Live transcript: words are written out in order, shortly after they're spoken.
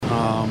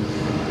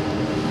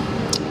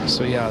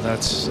So yeah,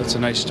 that's a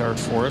nice start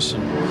for us,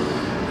 and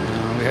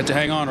we had to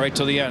hang on right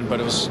till the end. But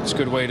it's a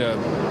good way to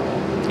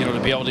to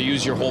be able to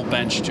use your whole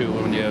bench too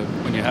when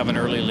you have an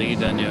early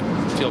lead, and you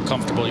feel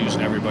comfortable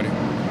using everybody.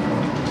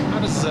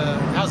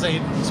 How's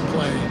Aiden's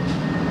play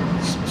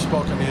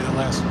spoken to you the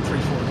last 3-4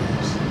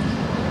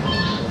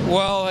 games?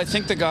 Well, I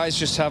think the guys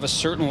just have a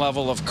certain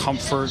level of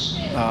comfort.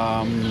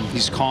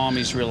 He's calm,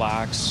 he's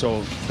relaxed,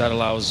 so that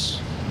allows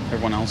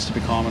everyone else to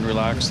be calm and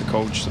relaxed, the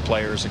coach, the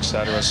players,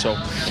 etc. So,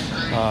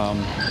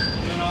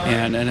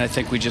 and I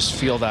think we just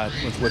feel that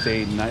with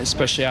Aiden,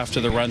 especially after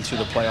the run through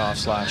the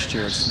playoffs last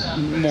year. It's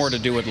more to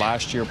do with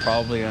last year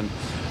probably, and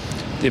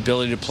the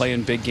ability to play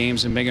in big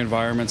games and big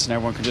environments, and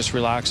everyone can just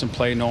relax and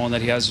play knowing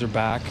that he has their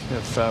back.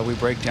 If we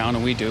break down,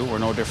 and we do, we're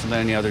no different than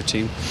any other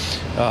team.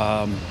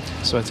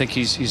 So I think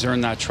he's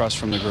earned that trust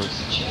from the group.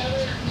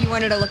 You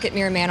wanted to look at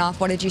Miramanoff.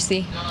 What did you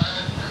see?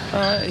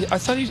 I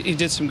thought he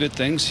did some good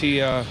things. He,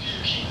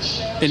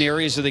 in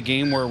areas of the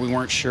game where we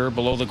weren't sure,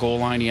 below the goal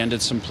line, he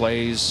ended some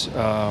plays,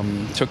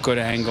 took good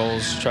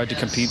angles, tried to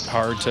compete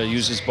hard to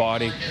use his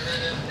body.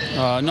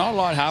 Not a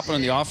lot happened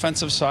on the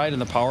offensive side,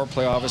 and the power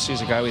play obviously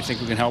is a guy we think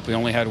we can help. We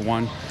only had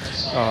one.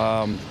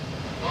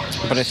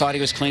 But I thought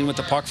he was clean with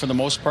the puck for the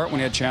most part. When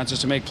he had chances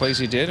to make plays,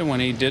 he did, and when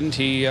he didn't,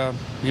 he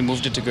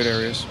moved it to good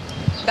areas.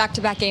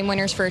 Back-to-back game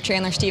winners for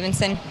Chandler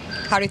Stevenson.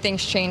 How do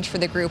things change for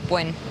the group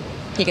when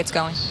he gets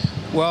going?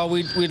 Well,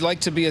 we'd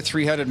like to be a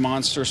three-headed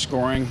monster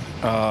scoring,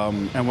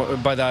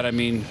 and by that I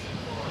mean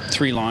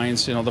 3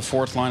 lines. The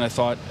fourth line I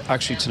thought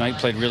actually tonight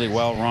played really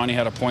well. Ronnie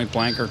had a point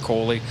blanker,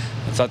 Coley.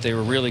 I thought they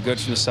were really good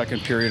from the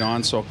second period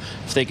on, so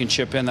if they can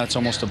chip in, that's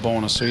almost a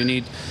bonus. So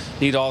you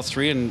need all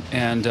three,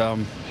 and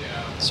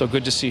so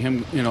good to see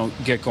him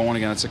get going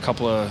again. It's a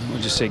couple of,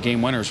 we'll just say,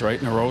 game winners right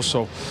in a row,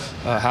 so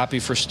happy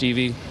for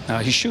Stevie.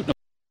 He's shooting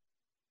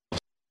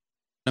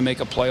to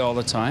make a play all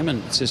the time,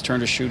 and it's his turn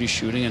to shoot. He's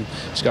shooting, and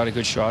he's got a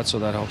good shot, so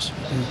that helps.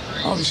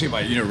 Obviously,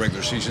 by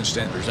regular season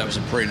standards, that was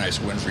a pretty nice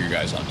win for you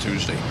guys on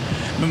Tuesday.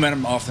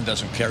 Momentum often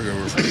doesn't carry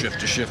over from shift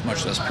to shift,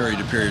 much less period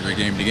to period or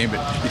game to game.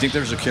 But you think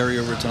there's a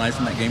carryover tonight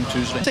from that game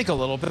Tuesday? I think a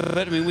little bit.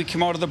 I mean, we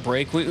came out of the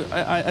break.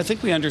 I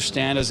think we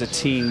understand as a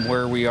team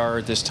where we are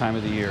at this time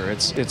of the year.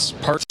 It's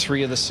part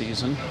 3 of the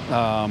season,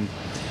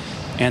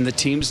 and the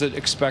teams that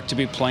expect to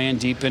be playing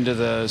deep into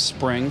the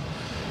spring,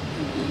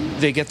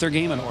 they get their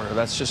game in order.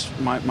 That's just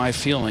my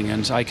feeling,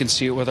 and I can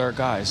see it with our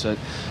guys that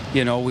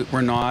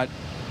we're not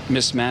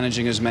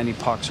mismanaging as many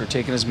pucks or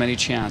taking as many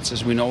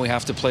chances. We know we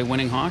have to play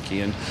winning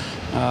hockey, and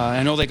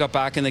I know they got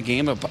back in the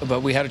game,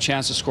 but we had a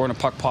chance to score and a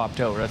puck popped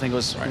out. I think it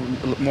was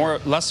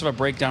less of a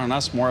breakdown on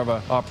us, more of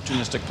an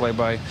opportunistic play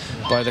by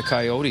the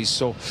Coyotes.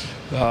 So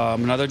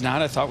other than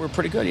that, I thought we were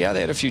pretty good. Yeah,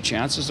 they had a few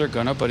chances, they're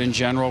gonna, but in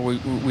general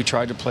we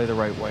tried to play the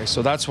right way.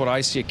 So that's what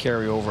I see a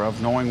carryover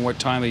of, knowing what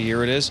time of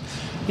year it is.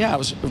 Yeah, it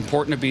was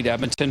important to beat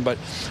Edmonton, but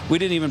we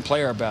didn't even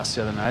play our best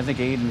the other night. I think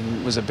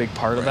Aiden was a big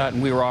part of that,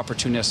 and we were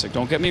opportunistic.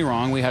 Don't get me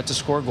wrong, we had to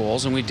score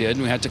goals, and we did,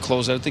 and we had to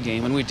close out the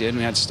game, and we did, and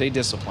we had to stay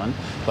disciplined,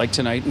 like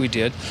tonight, and we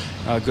did.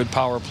 Good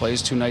power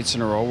plays 2 nights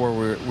in a row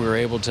where we were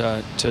able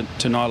to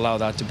not allow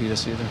that to beat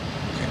us either.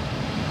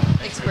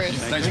 Thanks, Bruce.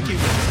 Thank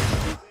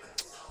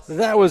you.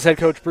 That was head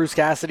coach Bruce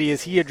Cassidy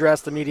as he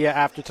addressed the media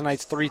after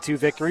tonight's 3-2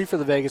 victory for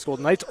the Vegas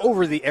Golden Knights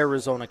over the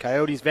Arizona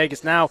Coyotes.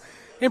 Vegas now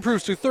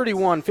improves to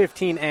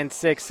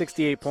 31-15-6,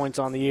 68 points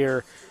on the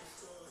year.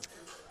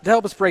 To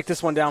help us break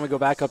this one down, we go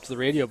back up to the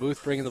radio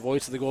booth, bringing the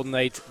voice of the Golden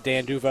Knights,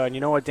 Dan Duva. And you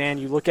know what, Dan?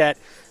 You look at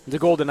the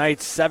Golden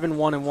Knights,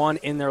 7-1-1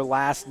 in their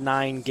last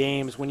 9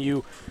 games. When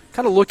you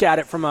kind of look at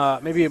it from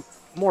maybe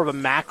more of a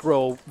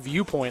macro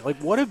viewpoint, like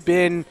what have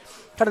been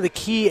kind of the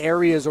key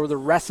areas or the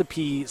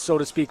recipe, so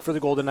to speak, for the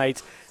Golden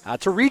Knights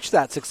to reach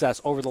that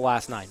success over the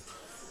last 9?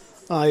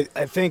 I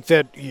think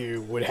that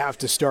you would have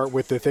to start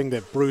with the thing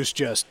that Bruce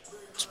just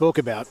spoke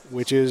about,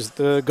 which is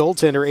the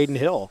goaltender, Aiden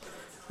Hill.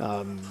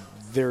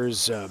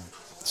 There's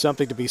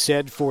something to be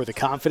said for the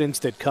confidence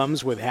that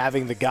comes with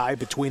having the guy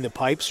between the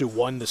pipes who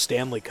won the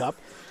Stanley Cup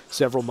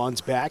several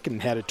months back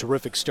and had a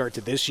terrific start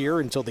to this year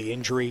until the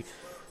injury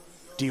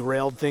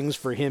derailed things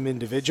for him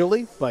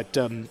individually. But,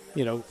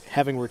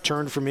 having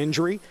returned from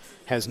injury,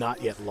 has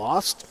not yet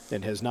lost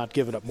and has not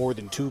given up more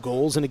than 2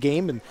 goals in a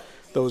game in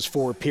those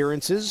 4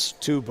 appearances,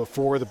 2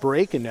 before the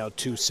break and now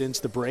 2 since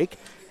the break.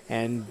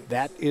 And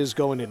that is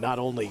going to not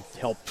only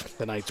help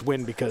the Knights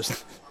win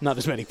because not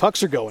as many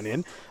pucks are going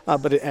in,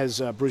 but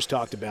as Bruce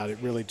talked about, it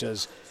really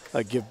does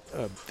give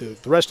the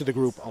rest of the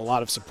group a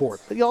lot of support.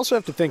 But you also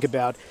have to think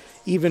about,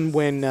 even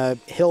when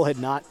Hill had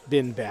not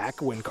been back,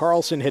 when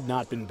Carlson had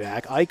not been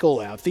back,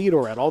 Eichel out,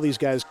 Theodore out, all these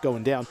guys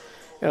going down,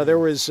 there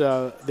was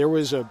a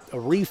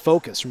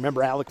refocus.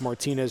 Remember, Alec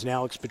Martinez and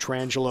Alex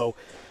Pietrangelo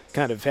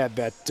kind of had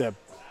that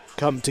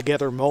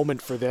come-together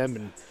moment for them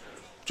and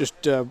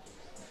just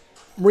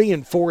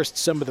reinforced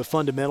some of the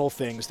fundamental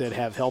things that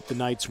have helped the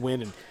Knights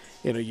win. And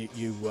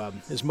you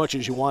as much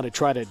as you want to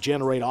try to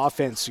generate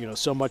offense,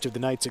 so much of the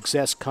Knights'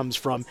 success comes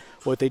from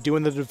what they do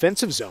in the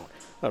defensive zone,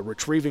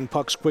 retrieving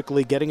pucks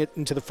quickly, getting it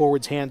into the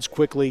forwards' hands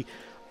quickly,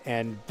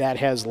 and that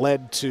has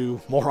led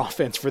to more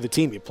offense for the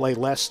team. You play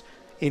less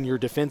in your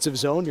defensive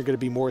zone, you're going to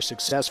be more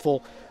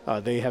successful.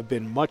 They have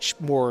been much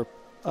more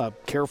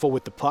careful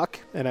with the puck,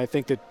 and I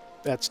think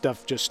that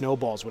stuff just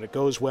snowballs. When it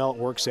goes well, it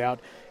works out.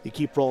 You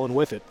keep rolling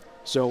with it.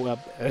 So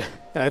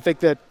I think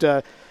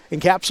that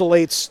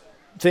encapsulates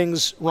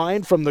things,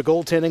 Ryan, from the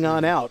goaltending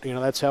on out.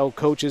 That's how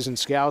coaches and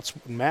scouts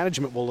and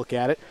management will look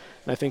at it,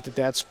 and I think that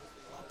that's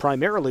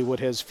primarily what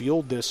has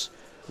fueled this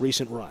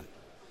recent run.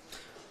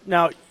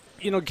 Now,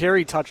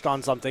 Gary touched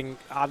on something,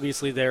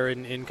 obviously, there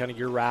in kind of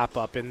your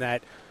wrap-up, in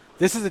that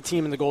this is a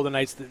team in the Golden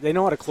Knights that they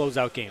know how to close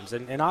out games.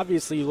 And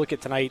obviously, you look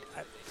at tonight,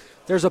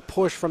 there's a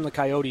push from the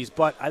Coyotes,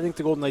 but I think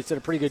the Golden Knights did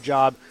a pretty good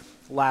job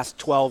last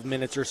 12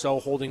 minutes or so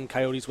holding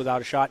Coyotes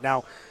without a shot.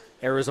 Now,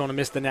 Arizona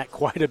missed the net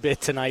quite a bit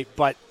tonight,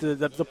 but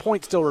the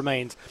point still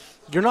remains.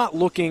 You're not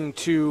looking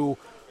to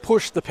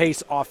push the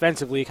pace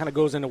offensively. It kind of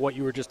goes into what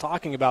you were just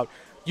talking about.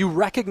 You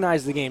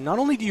recognize the game. Not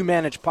only do you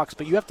manage pucks,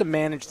 but you have to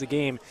manage the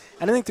game.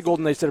 And I think the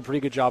Golden Knights did a pretty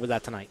good job of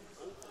that tonight.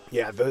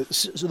 Yeah,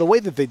 so the way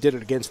that they did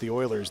it against the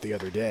Oilers the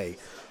other day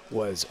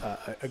was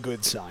a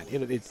good sign.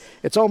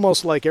 It's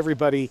almost like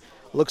everybody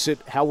looks at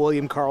how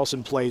William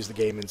Karlsson plays the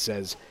game and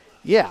says,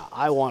 yeah,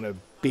 I want to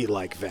be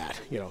like that.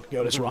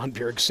 Jonas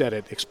Rondbjerg said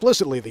it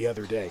explicitly the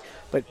other day.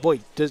 But, boy,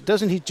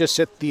 doesn't he just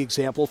set the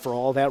example for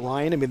all that,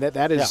 Ryan? I mean,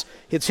 that is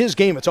it's his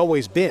game. It's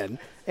always been.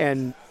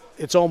 And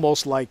it's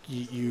almost like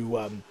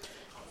you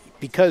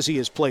because he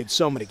has played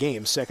so many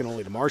games, second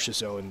only to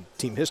Marchessault in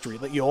team history,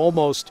 that you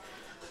almost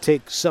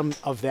take some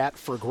of that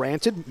for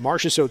granted.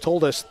 Marchessault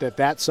told us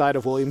that side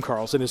of William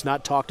Karlsson is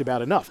not talked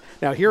about enough.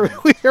 Now, here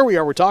we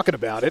are, we're talking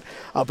about it,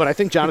 but I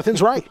think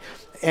Jonathan's right.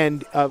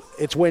 And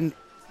it's when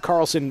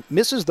Karlsson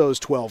misses those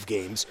 12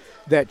 games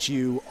that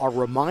you are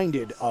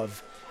reminded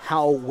of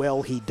how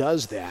well he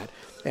does that,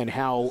 and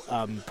how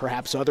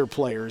perhaps other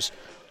players,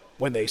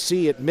 when they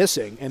see it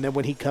missing, and then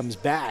when he comes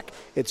back,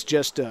 it's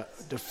just to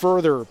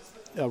further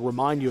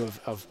remind you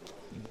of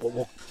what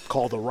we'll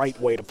call the right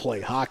way to play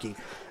hockey.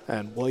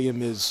 And William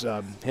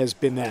has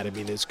been that. I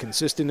mean, as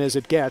consistent as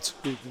it gets.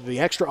 The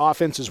extra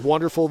offense is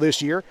wonderful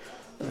this year,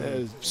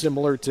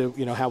 similar to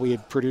how we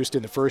had produced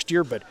in the first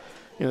year. But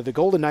the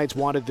Golden Knights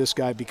wanted this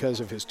guy because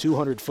of his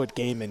 200-foot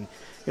game,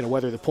 and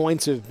whether the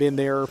points have been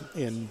there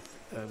in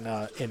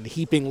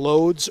heaping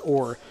loads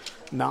or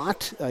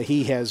not,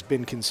 he has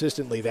been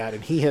consistently that,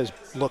 and he has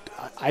looked.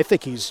 I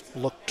think he's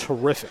looked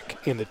terrific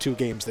in the 2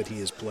 games that he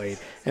has played,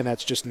 and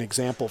that's just an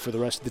example for the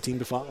rest of the team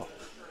to follow.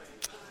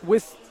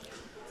 With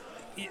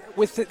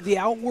the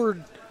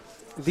outward,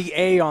 the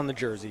A on the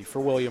jersey for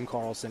William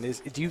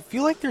Karlsson, do you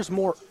feel like there's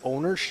more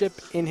ownership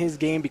in his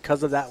game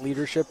because of that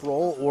leadership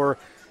role, or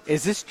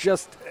is this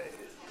just,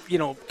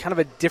 kind of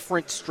a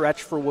different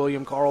stretch for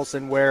William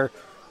Karlsson where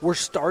we're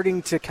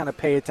starting to kind of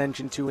pay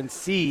attention to and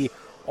see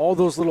all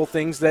those little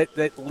things that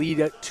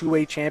lead to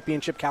a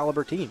championship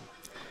caliber team?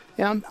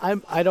 Yeah,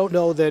 I don't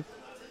know that.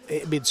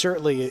 I mean,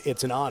 certainly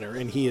it's an honor,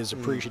 and he is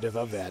appreciative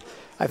of that.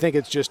 I think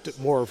it's just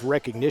more of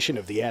recognition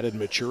of the added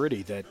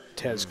maturity that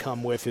has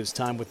come with his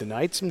time with the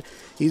Knights. And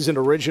he's an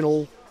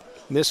original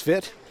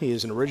misfit. He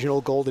is an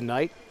original Golden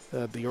Knight.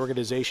 The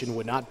organization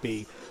would not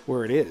be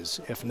where it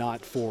is if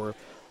not for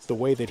the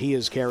way that he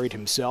has carried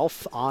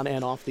himself on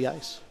and off the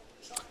ice.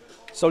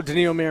 So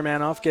Danil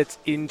Mirmanov gets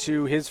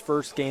into his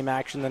first game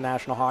action in the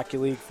National Hockey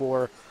League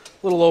for a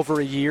little over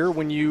a year.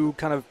 When you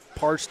kind of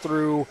parse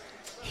through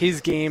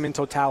his game in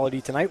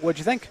totality tonight, what'd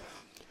you think?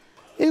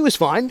 It was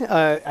fine.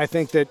 I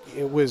think that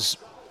it was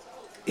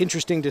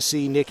interesting to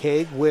see Nick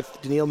Hague with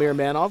Danil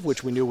Mirmanov,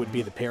 which we knew would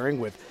be the pairing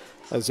with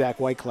Zach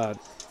Whitecloud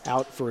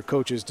out for a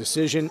coach's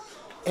decision.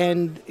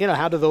 And,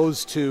 how do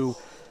those two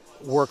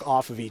work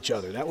off of each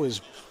other? That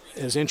was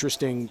as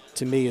interesting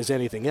to me as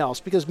anything else,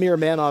 because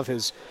Mirmanov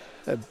has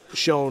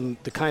shown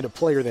the kind of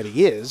player that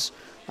he is.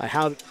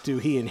 How do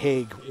he and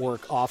Hague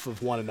work off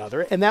of one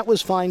another? And that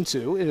was fine,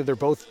 too. They're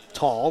both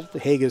tall.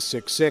 Hague is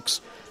 6'6",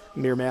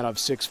 Mirmanov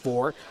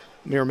 6'4".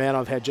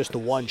 Mirmanov had just the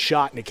one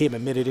shot, and it came a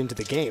minute into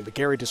the game. But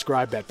Gary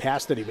described that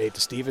pass that he made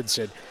to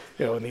Stevenson,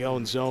 in the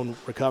own zone,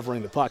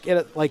 recovering the puck.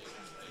 And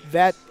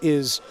that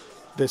is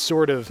the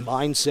sort of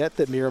mindset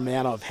that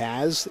Mirmanov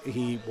has.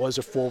 He was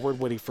a forward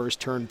when he first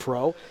turned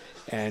pro,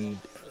 and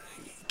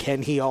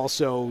can he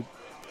also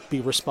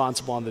be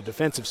responsible on the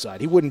defensive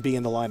side? He wouldn't be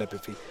in the lineup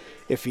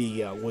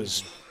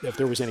if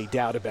there was any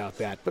doubt about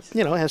that. But,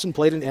 hasn't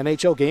played an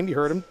NHL game. You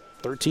heard him,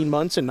 13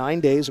 months and 9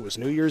 days. It was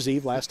New Year's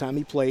Eve last time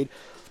he played,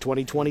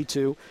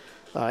 2022,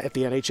 at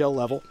the NHL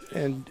level.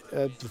 And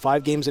the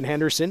 5 games in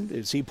Henderson,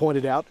 as he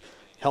pointed out,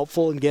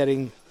 helpful in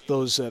getting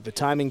those the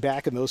timing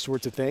back and those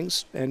sorts of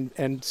things,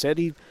 and said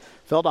he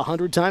felt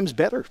 100 times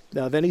better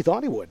than he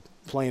thought he would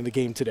playing the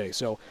game today.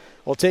 So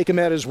I'll take him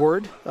at his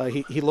word.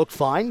 He looked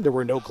fine. There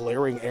were no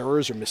glaring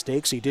errors or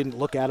mistakes. He didn't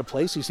look out of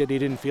place. He said he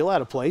didn't feel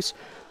out of place.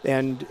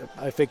 And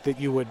I think that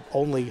you would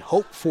only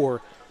hope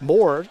for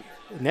more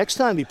next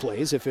time he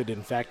plays, if it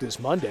in fact is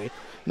Monday.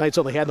 Knights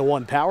only had the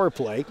 1 power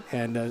play,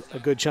 and a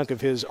good chunk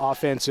of his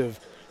offensive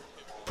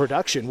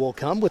production will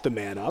come with the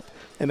man up,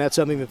 and that's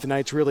something that the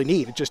Knights really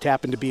need. It just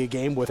happened to be a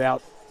game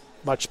without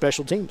much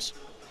special teams.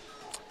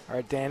 All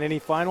right, Dan, any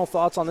final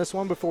thoughts on this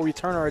one before we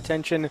turn our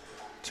attention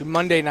to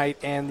Monday night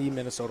and the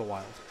Minnesota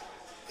Wild?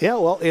 Yeah,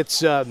 well,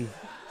 it's a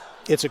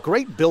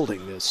great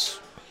building, this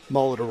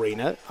Mullet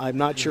Arena. I'm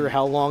not sure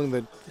how long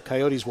the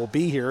Coyotes will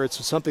be here.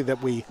 It's something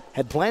that we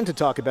had planned to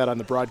talk about on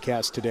the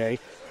broadcast today,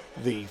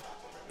 the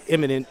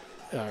imminent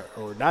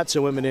or not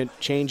so imminent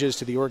changes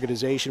to the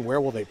organization.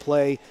 Where will they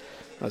play?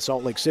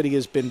 Salt Lake City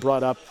has been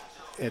brought up,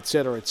 et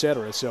cetera, et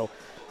cetera. So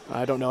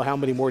I don't know how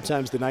many more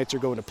times the Knights are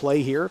going to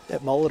play here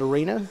at Mullet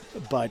Arena,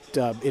 but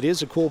it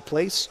is a cool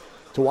place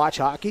to watch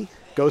hockey.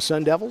 Go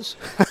Sun Devils.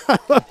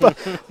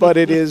 but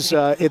it is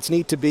it's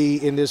neat to be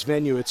in this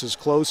venue. It's as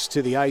close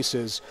to the ice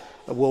as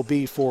will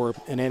be for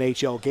an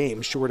NHL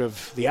game, short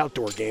of the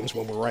outdoor games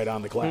when we're right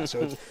on the glass.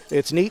 So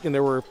it's neat, and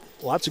there were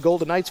lots of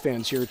Golden Knights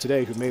fans here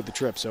today who made the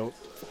trip. So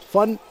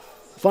fun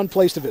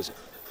place to visit.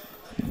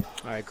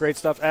 All right, great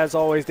stuff as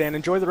always, Dan.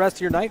 Enjoy the rest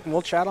of your night, and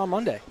we'll chat on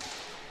Monday.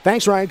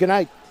 Thanks, Ryan. Good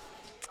night.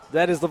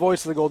 That is the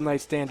voice of the Golden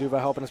Knights, Dan Duva,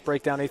 helping us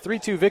break down a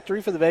 3-2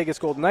 victory for the Vegas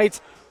Golden Knights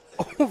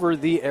over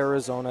the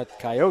Arizona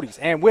Coyotes.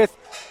 And with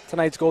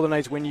tonight's Golden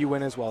Knights win, you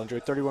win as well. Enjoy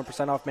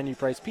 31% off menu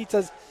price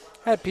pizzas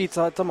at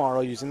Pizza Hut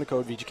tomorrow using the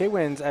code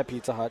VGKWINS at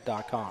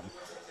pizzahut.com.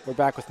 We're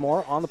back with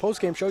more on the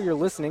postgame show. You're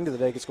listening to the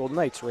Vegas Golden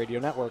Knights Radio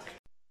Network.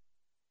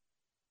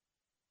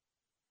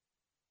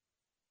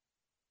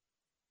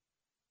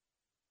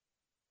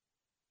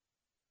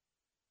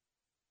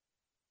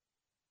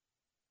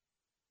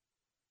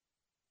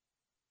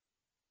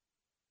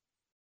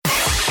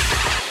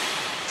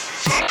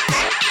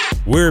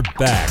 We're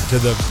back to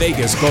the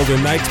Vegas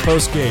Golden Knights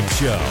postgame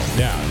show.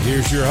 Now,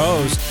 here's your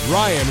host,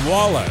 Ryan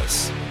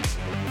Wallace.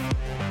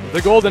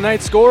 The Golden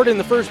Knights scored in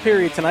the first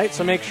period tonight,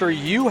 so make sure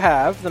you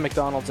have the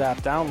McDonald's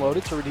app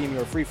downloaded to redeem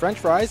your free French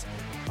fries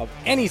of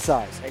any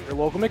size at your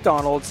local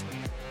McDonald's.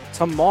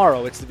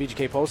 Tomorrow, it's the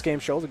VGK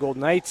postgame show. The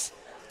Golden Knights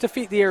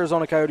defeat the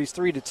Arizona Coyotes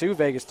 3-2.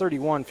 Vegas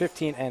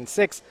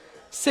 31-15-6.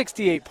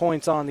 68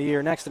 points on the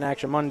year. Next in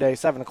action Monday,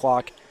 7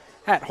 o'clock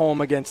at home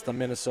against the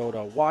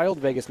Minnesota Wild.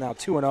 Vegas now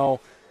 2-0.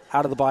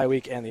 Out of the bye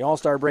week and the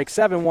All-Star break,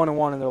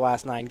 7-1-1 in their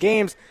last 9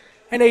 games.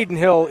 And Aiden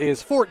Hill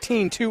is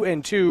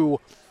 14-2-2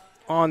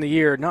 on the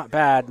year. Not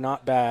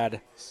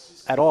bad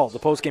at all. The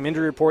post-game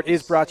injury report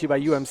is brought to you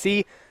by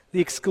UMC, the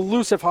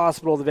exclusive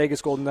hospital of the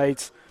Vegas Golden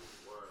Knights.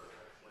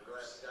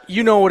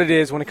 You know what it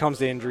is when it comes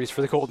to injuries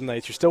for the Golden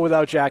Knights. You're still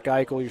without Jack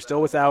Eichel. You're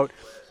still without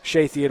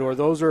Shea Theodore.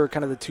 Those are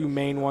kind of the two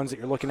main ones that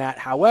you're looking at.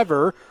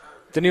 However,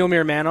 Daniil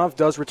Miramanov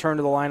does return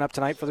to the lineup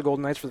tonight for the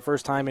Golden Knights for the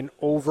first time in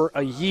over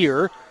a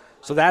year.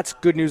 So that's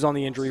good news on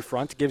the injury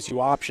front. It gives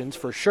you options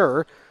for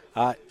sure.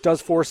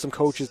 Does force some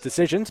coaches'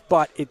 decisions,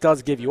 but it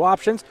does give you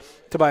options.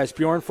 Tobias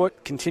Bjornfoot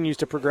continues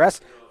to progress.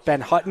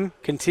 Ben Hutton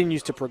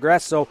continues to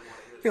progress. So,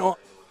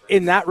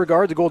 in that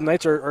regard, the Golden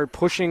Knights are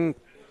pushing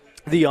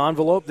the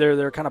envelope.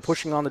 They're kind of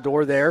pushing on the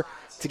door there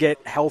to get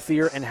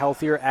healthier and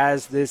healthier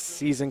as this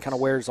season kind of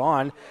wears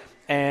on.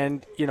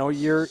 And, you're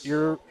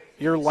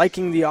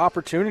liking the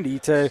opportunity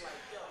to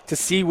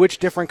see which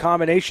different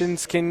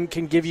combinations can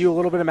give you a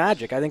little bit of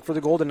magic. I think for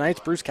the Golden Knights,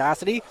 Bruce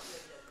Cassidy,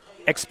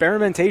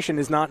 experimentation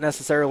is not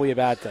necessarily a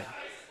bad thing,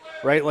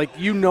 right? Like,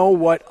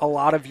 what a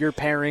lot of your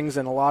pairings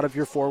and a lot of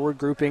your forward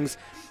groupings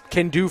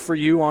can do for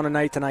you on a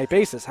night-to-night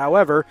basis.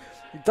 However,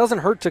 it doesn't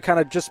hurt to kind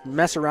of just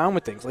mess around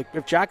with things. Like,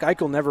 if Jack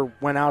Eichel never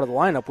went out of the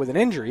lineup with an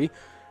injury,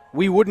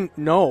 we wouldn't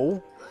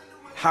know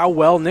how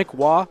well Nick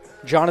Waugh,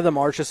 Jonathan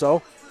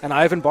Marchessault, and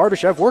Ivan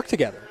Barbashev work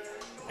together.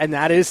 And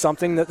that is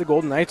something that the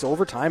Golden Knights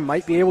over time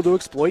might be able to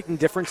exploit in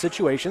different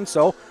situations.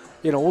 So,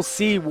 we'll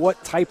see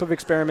what type of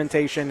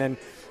experimentation and,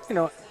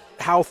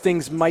 how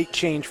things might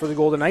change for the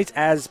Golden Knights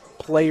as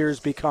players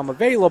become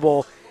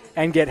available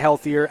and get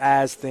healthier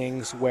as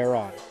things wear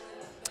on.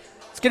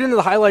 Let's get into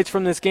the highlights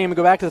from this game and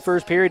go back to the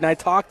first period. And I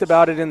talked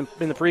about it in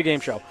the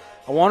pregame show.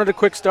 I wanted a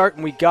quick start,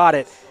 and we got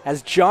it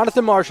as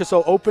Jonathan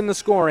Marchessault opened the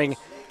scoring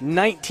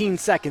 19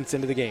 seconds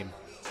into the game.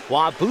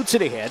 Waugh boots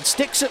it ahead,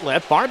 sticks it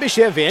left,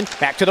 Barbashev in,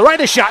 back to the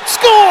right, a shot,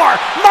 score!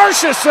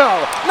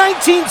 Marchessault,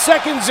 19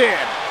 seconds in.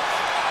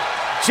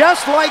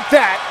 Just like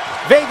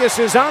that, Vegas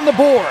is on the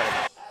board.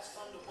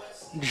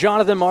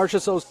 Jonathan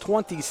Marchessault's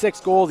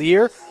 26th goal of the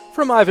year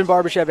from Ivan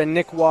Barbashev and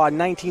Nick Waugh,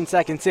 19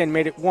 seconds in,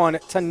 made it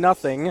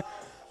 1-0.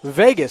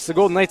 Vegas, the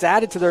Golden Knights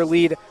added to their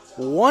lead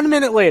 1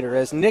 minute later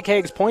as Nick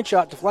Hague's point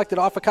shot deflected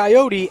off a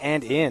Coyote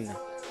and in.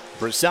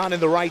 Brisson in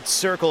the right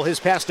circle, his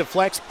pass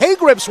deflects. Hague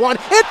grips one,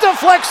 it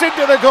deflects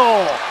into the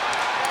goal.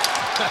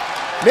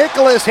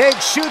 Nicholas Hague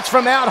shoots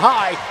from out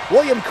high.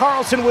 William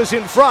Karlsson was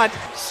in front,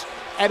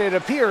 and it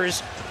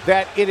appears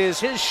that it is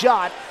his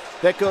shot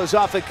that goes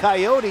off a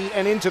Coyote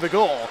and into the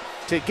goal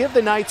to give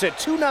the Knights a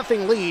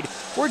 2-0 lead.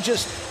 We're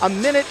just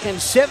 1 minute and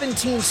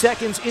 17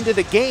 seconds into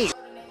the game.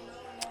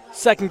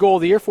 Second goal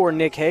of the year for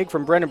Nick Hague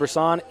from Brendan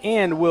Brisson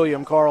and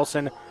William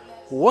Karlsson.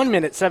 1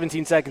 minute,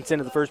 17 seconds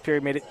into the first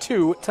period made it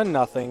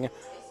 2-0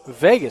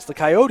 Vegas. The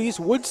Coyotes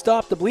would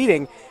stop the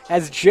bleeding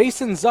as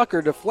Jason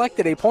Zucker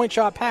deflected a point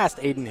shot past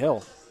Aiden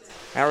Hill.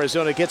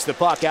 Arizona gets the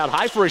puck out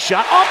high for a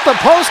shot, off the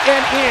post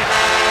and in.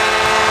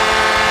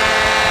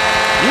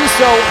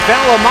 Juuso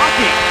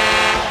Välimäki.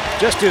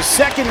 Just his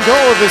second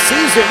goal of the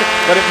season,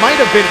 but it might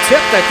have been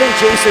tipped. I think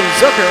Jason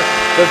Zucker,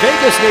 the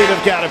Vegas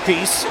native, got a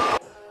piece.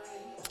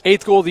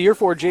 8th goal of the year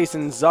for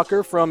Jason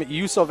Zucker from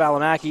Juuso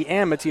Välimäki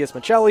and Matias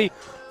Michelli.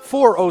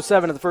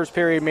 4:07 of the first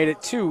period made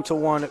it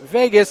 2-1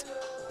 Vegas,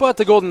 but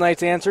the Golden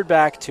Knights answered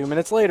back 2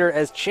 minutes later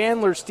as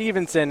Chandler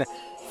Stevenson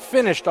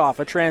finished off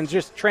a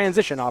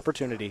transition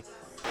opportunity.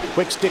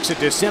 Quick sticks it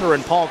to center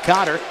and Paul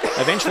Cotter.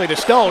 Eventually to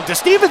Stone. To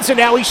Stevenson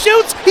now. He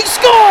shoots. He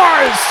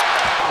scores!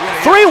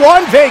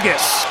 3-1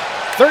 Vegas.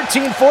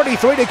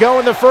 13:43 to go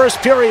in the first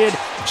period.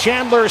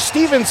 Chandler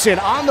Stevenson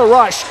on the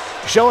rush,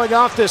 showing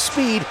off the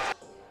speed.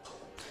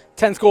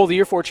 10th goal of the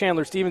year for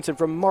Chandler Stevenson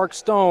from Mark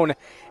Stone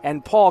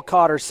and Paul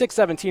Cotter.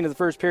 6:17 of the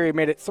first period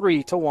made it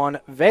 3-1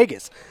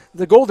 Vegas.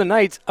 The Golden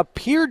Knights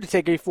appeared to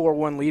take a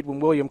 4-1 lead when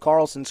William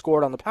Karlsson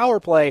scored on the power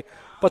play,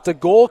 but the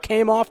goal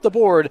came off the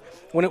board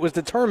when it was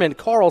determined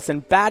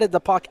Karlsson batted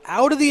the puck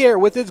out of the air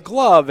with his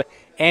glove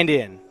and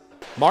in.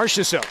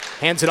 Marchessault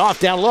hands it off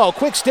down low.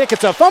 Quick stick.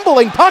 It's a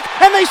fumbling puck,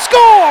 and they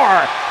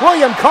score!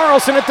 William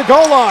Karlsson at the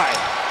goal line.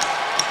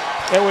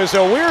 It was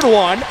a weird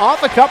one,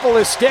 off a couple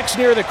of sticks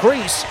near the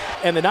crease,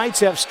 and the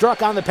Knights have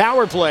struck on the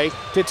power play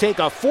to take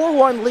a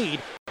 4-1 lead.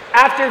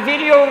 After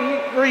video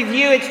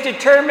review, it's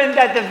determined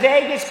that the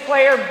Vegas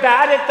player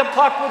batted the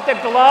puck with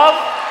the glove.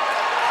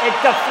 It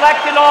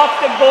deflected off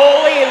the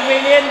goalie and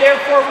went in.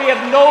 Therefore, we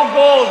have no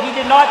goal. He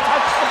did not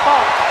touch the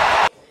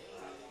puck.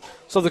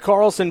 So the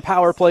Karlsson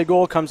power play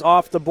goal comes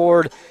off the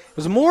board. It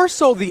was more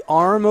so the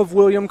arm of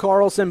William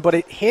Karlsson, but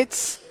it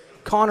hits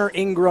Connor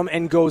Ingram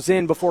and goes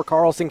in before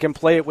Karlsson can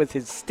play it with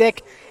his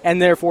stick,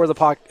 and therefore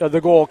the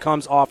goal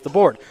comes off the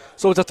board.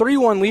 So it's a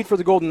 3-1 lead for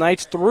the Golden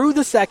Knights through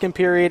the second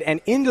period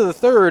and into the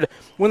third,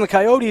 when the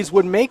Coyotes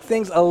would make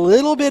things a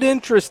little bit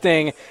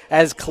interesting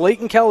as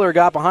Clayton Keller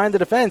got behind the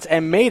defense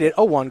and made it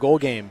a 1-goal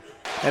game.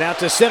 And out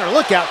to center,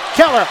 look out,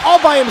 Keller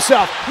all by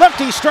himself,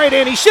 lefty straight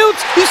in, he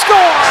shoots, he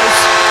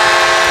scores!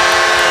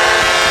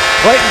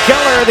 Clayton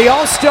Keller, the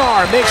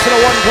all-star, makes it a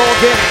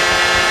 1-goal game.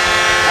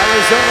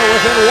 Arizona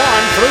within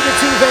 1,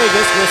 3-2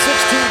 Vegas with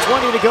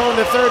 16:20 to go in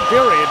the third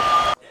period.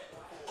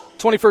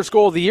 21st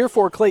goal of the year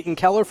for Clayton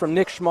Keller from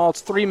Nick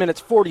Schmaltz, 3 minutes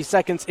 40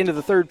 seconds into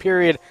the third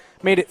period,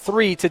 made it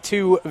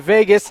 3-2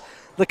 Vegas.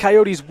 The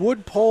Coyotes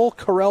would pull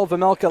Karel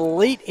Vejmelka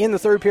late in the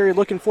third period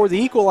looking for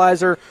the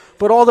equalizer,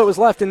 but all that was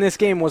left in this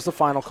game was the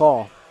final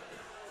call.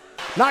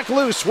 Knocked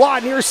loose,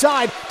 Watt near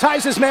side,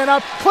 ties his man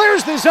up,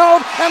 clears the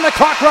zone, and the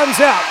clock runs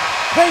out.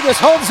 Vegas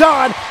holds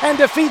on and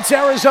defeats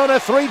Arizona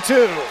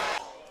 3-2.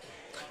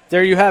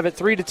 There you have it,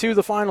 3-2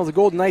 the final. The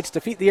Golden Knights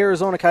defeat the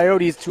Arizona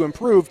Coyotes to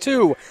improve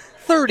to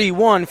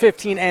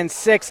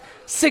 31-15-6.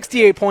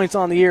 68 points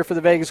on the year for the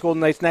Vegas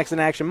Golden Knights. Next in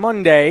action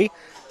Monday,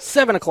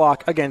 7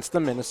 o'clock against the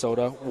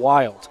Minnesota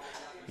Wild.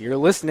 You're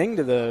listening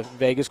to the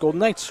Vegas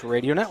Golden Knights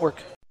Radio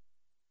Network.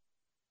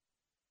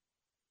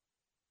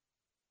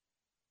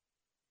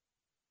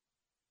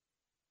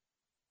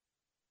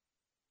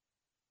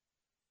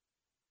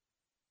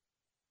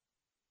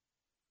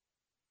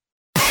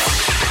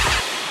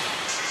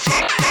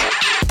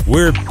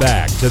 We're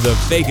back to the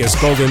Vegas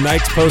Golden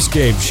Knights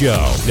postgame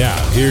show.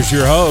 Now, here's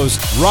your host,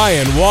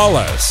 Ryan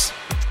Wallace.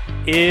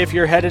 If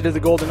you're headed to the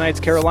Golden Knights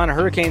Carolina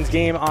Hurricanes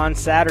game on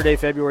Saturday,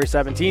 February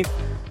 17th,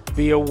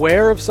 be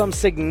aware of some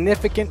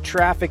significant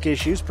traffic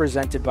issues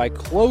presented by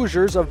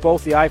closures of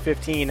both the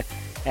I-15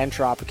 and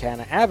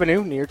Tropicana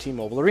Avenue near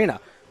T-Mobile Arena.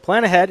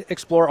 Plan ahead,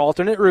 explore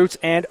alternate routes,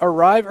 and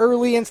arrive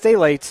early and stay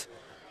late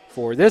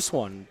for this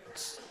one.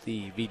 It's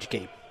the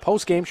VGK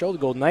postgame show. The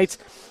Golden Knights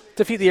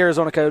defeat the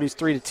Arizona Coyotes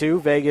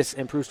 3-2. Vegas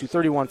improves to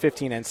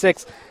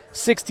 31-15-6.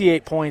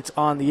 68 points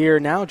on the year.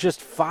 Now just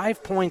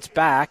 5 points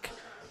back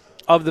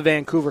of the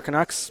Vancouver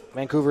Canucks.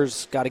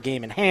 Vancouver's got a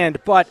game in hand,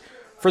 but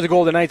for the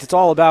Golden Knights, it's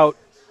all about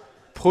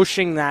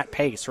pushing that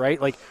pace, right?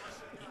 Like,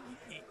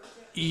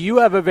 you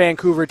have a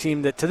Vancouver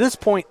team that to this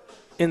point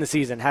in the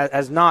season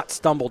has not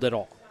stumbled at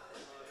all.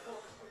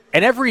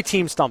 And every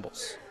team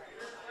stumbles.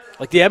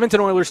 Like the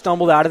Edmonton Oilers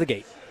stumbled out of the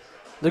gate.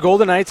 The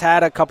Golden Knights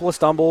had a couple of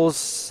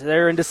stumbles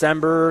there in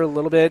December, a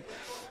little bit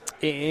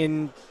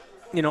in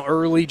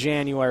early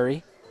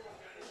January.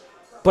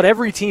 But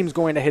every team's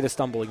going to hit a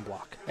stumbling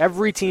block.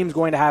 Every team's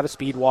going to have a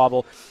speed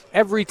wobble.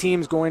 Every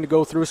team's going to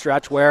go through a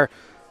stretch where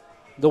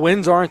the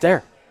wins aren't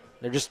there.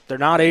 They're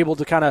not able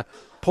to kind of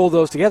pull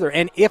those together.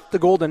 And if the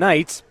Golden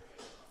Knights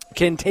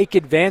can take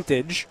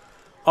advantage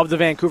of the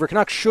Vancouver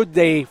Canucks, should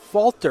they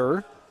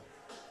falter,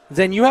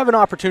 then you have an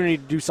opportunity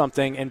to do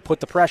something and put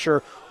the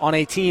pressure on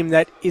a team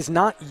that is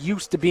not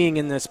used to being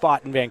in this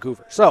spot in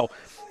Vancouver. So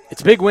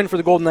it's a big win for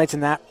the Golden Knights in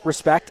that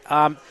respect.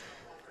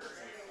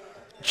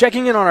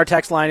 Checking in on our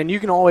text line, and you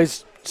can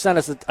always send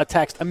us a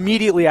text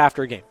immediately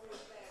after a game.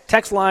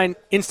 Text line,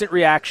 instant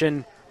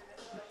reaction,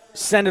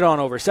 send it on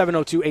over,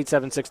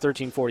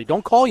 702-876-1340.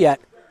 Don't call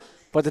yet,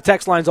 but the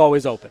text line's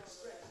always open.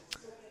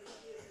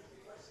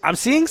 I'm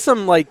seeing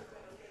some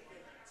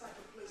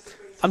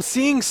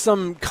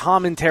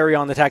commentary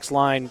on the text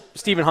line.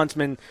 Stephen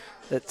Huntsman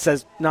that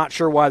says not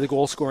sure why the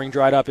goal scoring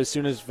dried up as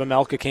soon as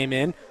Vejmelka came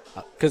in,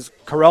 because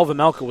Karel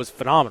Vejmelka was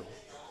phenomenal.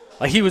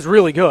 Like, he was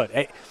really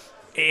good.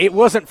 It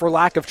wasn't for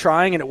lack of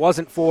trying, and it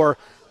wasn't for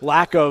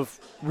lack of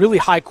really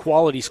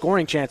high-quality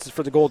scoring chances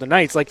for the Golden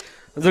Knights. Like,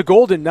 the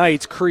Golden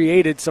Knights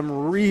created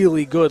some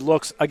really good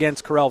looks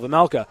against Karel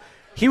Vejmelka.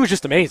 He was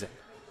just amazing.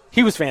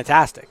 He was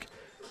fantastic.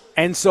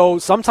 And so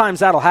sometimes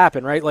that'll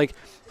happen, right? Like,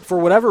 for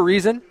whatever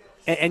reason,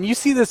 and you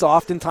see this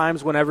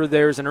oftentimes whenever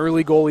there's an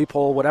early goalie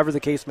pull, whatever the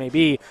case may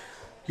be,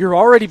 you're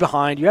already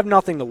behind. You have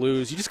nothing to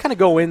lose. You just kind of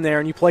go in there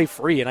and you play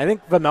free. And I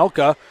think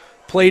Vejmelka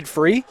played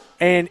free,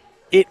 and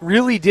it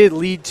really did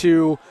lead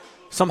to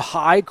some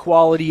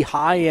high-quality,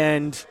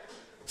 high-end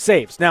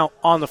saves. Now,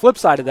 on the flip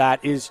side of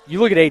that is you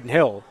look at Adin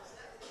Hill.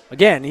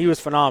 Again, he was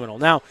phenomenal.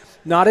 Now,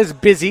 not as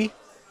busy,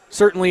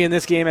 certainly in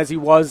this game, as he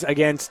was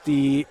against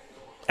the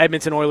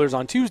Edmonton Oilers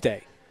on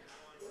Tuesday.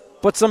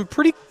 But some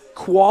pretty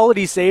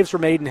quality saves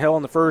from Adin Hill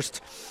in the first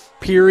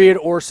period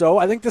or so.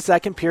 I think the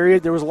second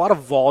period, there was a lot of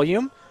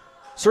volume,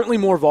 certainly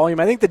more volume.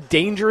 I think the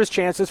dangerous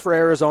chances for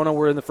Arizona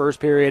were in the first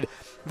period.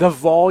 The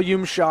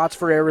volume shots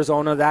for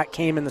Arizona, that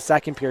came in the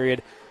second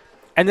period.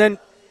 And then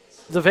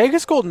the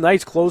Vegas Golden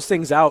Knights closed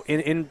things out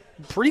in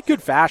pretty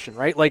good fashion,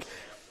 right? Like,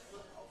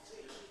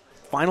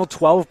 final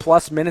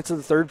 12-plus minutes of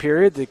the third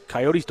period, the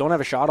Coyotes don't have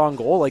a shot on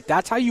goal. Like,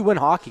 that's how you win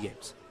hockey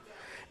games.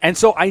 And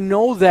so I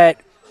know that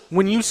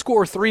when you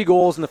score 3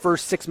 goals in the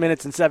first 6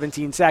 minutes and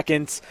 17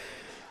 seconds,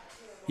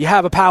 you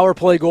have a power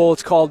play goal,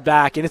 it's called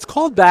back. And it's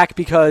called back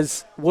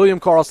because William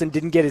Karlsson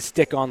didn't get his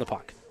stick on the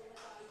puck.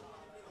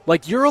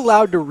 Like, you're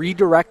allowed to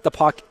redirect the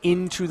puck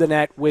into the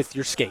net with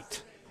your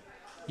skate.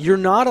 You're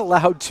not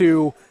allowed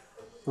to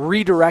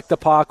redirect the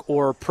puck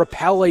or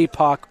propel a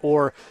puck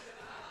or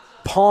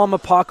palm a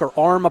puck or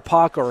arm a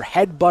puck or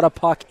headbutt a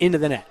puck into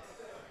the net.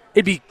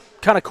 It'd be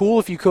kind of cool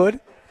if you could.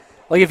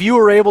 Like, if you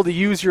were able to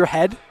use your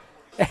head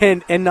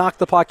and knock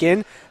the puck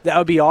in, that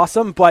would be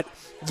awesome. But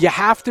you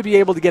have to be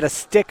able to get a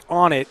stick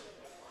on it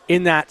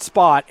in that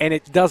spot, and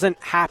it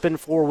doesn't happen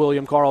for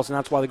William Karlsson.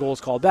 That's why the goal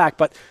is called back.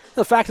 But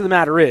the fact of the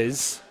matter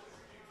is,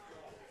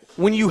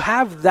 when you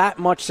have that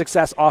much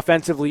success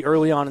offensively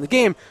early on in the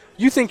game,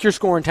 you think you're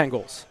scoring 10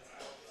 goals.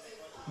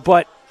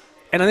 But,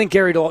 and I think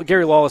Gary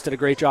Lawless did a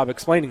great job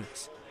explaining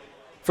this.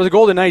 For the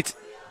Golden Knights,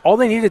 all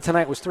they needed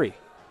tonight was 3.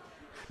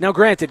 Now,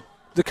 granted,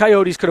 the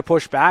Coyotes could have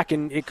pushed back,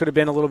 and it could have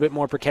been a little bit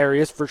more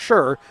precarious for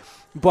sure.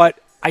 But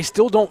I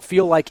still don't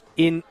feel like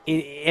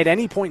at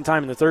any point in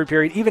time in the third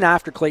period, even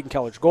after Clayton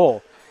Keller's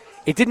goal,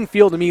 it didn't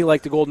feel to me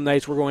like the Golden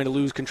Knights were going to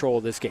lose control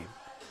of this game.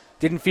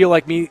 Didn't feel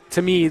like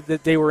to me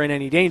that they were in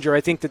any danger. I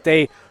think that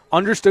they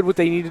understood what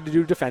they needed to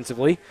do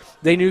defensively.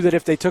 They knew that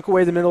if they took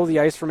away the middle of the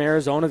ice from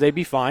Arizona, they'd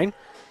be fine.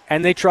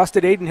 And they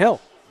trusted Adin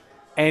Hill.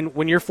 And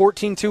when you're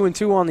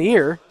 14-2-2 on the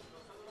year,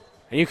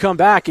 and you come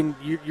back and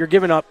you're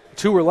giving up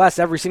 2 or less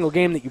every single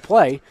game that you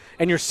play,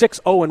 and you're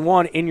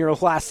 6-0-1 in your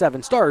last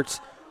 7 starts,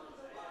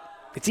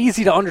 it's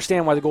easy to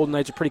understand why the Golden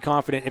Knights are pretty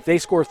confident. If they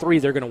score 3,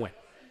 they're going to win.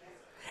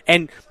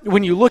 And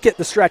when you look at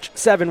the stretch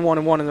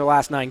 7-1-1 in their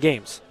last 9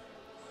 games,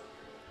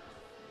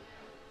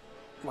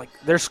 like,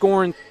 they're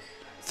scoring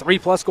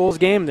 3+ goals a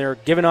game. They're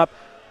giving up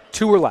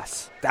 2 or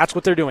less. That's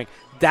what they're doing.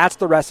 That's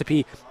the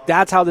recipe.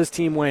 That's how this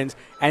team wins.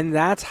 And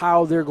that's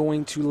how they're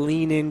going to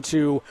lean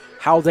into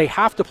how they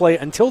have to play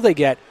until they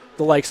get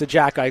the likes of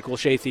Jack Eichel,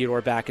 Shea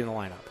Theodore back in the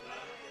lineup.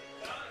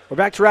 We're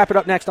back to wrap it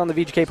up next on the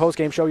VGK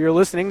Postgame Show. You're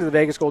listening to the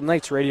Vegas Golden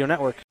Knights Radio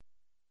Network.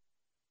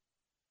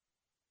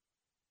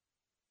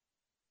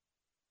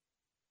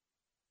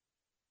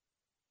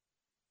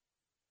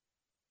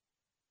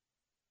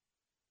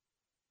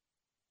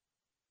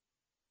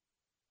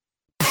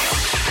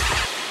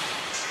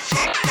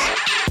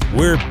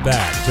 We're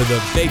back to the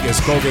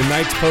Vegas Golden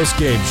Knights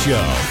postgame show.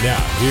 Now,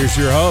 here's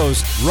your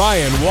host,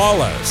 Ryan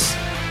Wallace.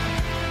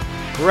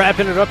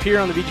 Wrapping it up here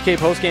on the VGK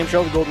postgame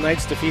show. The Golden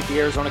Knights defeat the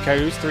Arizona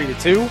Coyotes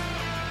 3-2.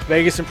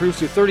 Vegas improves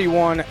to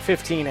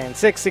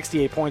 31-15-6,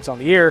 68 points on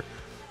the year.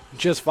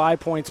 Just 5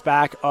 points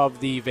back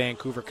of the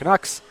Vancouver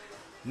Canucks.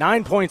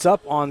 9 points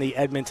up on the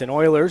Edmonton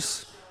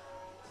Oilers.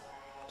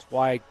 That's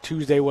why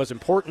Tuesday was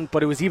important,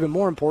 but it was even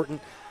more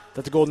important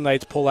that the Golden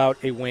Knights pull out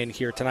a win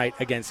here tonight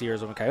against the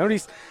Arizona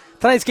Coyotes.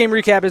 Tonight's game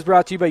recap is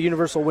brought to you by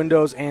Universal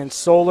Windows and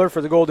Solar.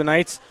 For the Golden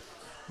Knights,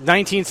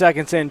 19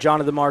 seconds in,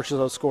 Jonathan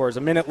Marchessault scores.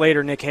 A minute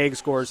later, Nick Hague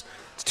scores.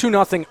 It's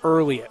 2-0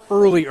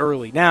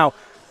 early. Now,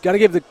 got to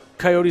give the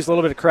Coyotes a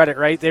little bit of credit,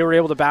 right? They were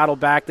able to battle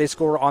back. They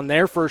score on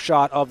their first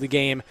shot of the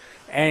game.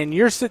 And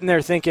you're sitting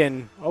there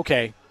thinking,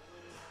 okay,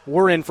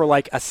 we're in for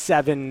like a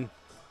 7-5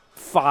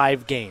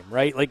 game,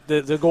 right? Like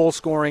the goal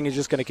scoring is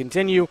just going to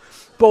continue.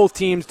 Both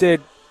teams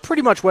did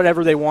pretty much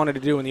whatever they wanted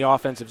to do in the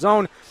offensive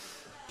zone.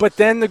 But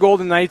then the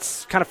Golden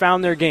Knights kind of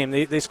found their game.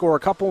 They score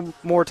a couple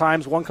more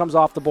times. One comes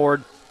off the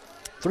board.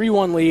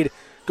 3-1 lead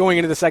going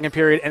into the second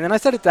period. And then I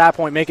said at that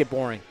point, make it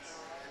boring.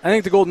 I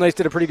think the Golden Knights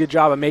did a pretty good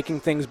job of making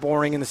things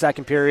boring in the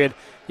second period.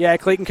 Yeah,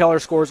 Clayton Keller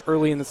scores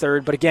early in the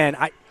third. But again,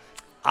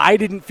 I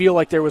didn't feel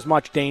like there was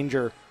much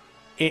danger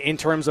in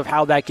terms of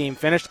how that game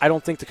finished. I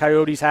don't think the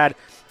Coyotes had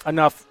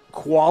enough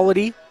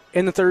quality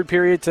in the third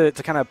period to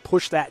kind of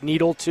push that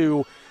needle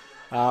to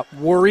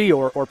worry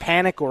or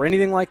panic or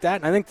anything like that.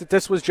 And I think that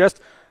this was just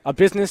a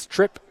business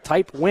trip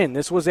type win.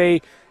 This was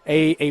a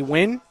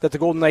win that the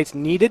Golden Knights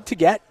needed to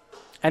get,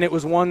 and it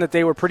was one that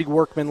they were pretty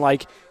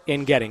workmanlike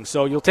in getting.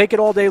 So you'll take it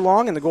all day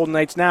long, and the Golden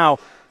Knights now,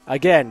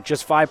 again,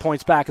 just 5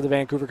 points back of the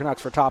Vancouver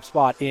Canucks for top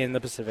spot in the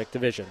Pacific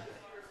Division.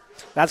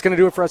 That's going to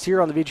do it for us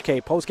here on the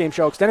VGK Postgame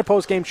Show. Extended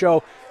Postgame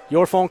Show,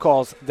 your phone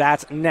calls,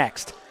 that's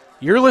next.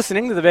 You're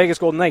listening to the Vegas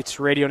Golden Knights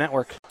Radio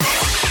Network.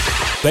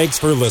 Thanks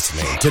for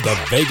listening to the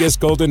Vegas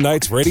Golden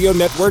Knights Radio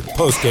Network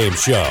postgame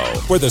show,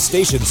 where the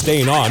station's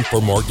staying on for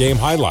more game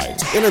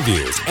highlights,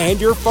 interviews, and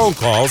your phone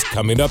calls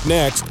coming up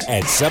next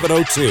at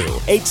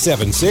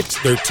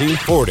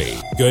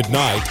 702-876-1340. Good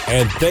night,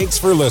 and thanks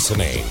for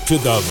listening to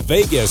the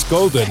Vegas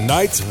Golden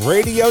Knights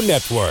Radio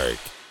Network.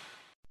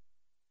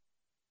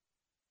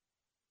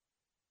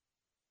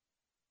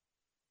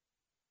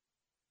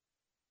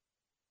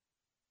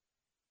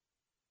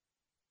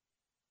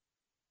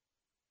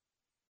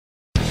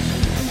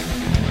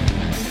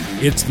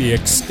 It's the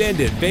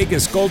extended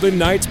Vegas Golden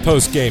Knights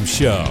postgame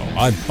show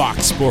on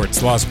Fox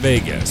Sports Las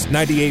Vegas,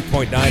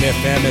 98.9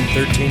 FM and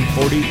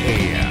 1340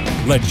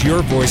 AM. Let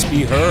your voice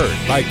be heard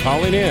by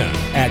calling in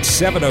at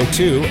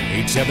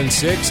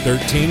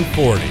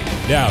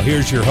 702-876-1340. Now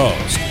here's your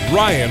host,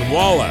 Ryan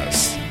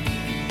Wallace.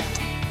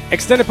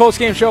 Extended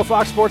postgame show,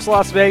 Fox Sports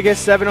Las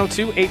Vegas,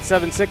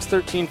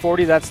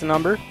 702-876-1340. That's the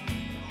number.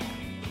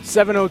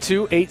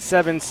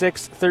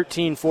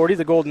 702-876-1340.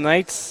 The Golden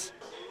Knights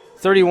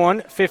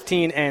 31,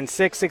 15, and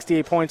 6,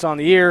 68 points on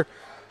the year.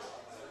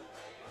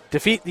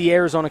 Defeat the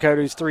Arizona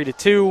Coyotes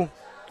 3-2.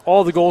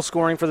 All the goal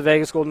scoring for the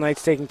Vegas Golden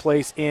Knights taking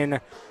place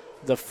in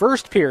the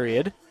first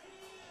period.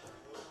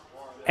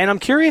 And I'm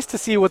curious to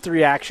see what the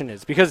reaction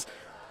is, because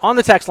on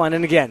the text line,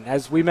 and again,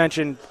 as we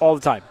mentioned all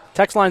the time,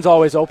 text line's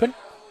always open,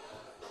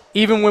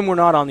 even when we're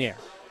not on the air.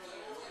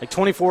 Like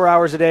 24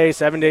 hours a day,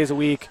 7 days a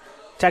week.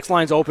 Text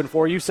line's open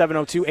for you,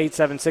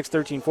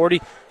 702-876-1340. You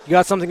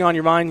got something on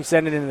your mind, you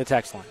send it into the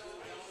text line.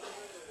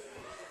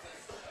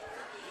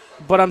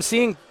 But I'm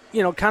seeing,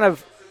 kind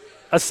of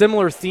a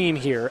similar theme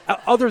here,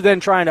 other than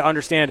trying to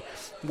understand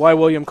why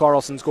William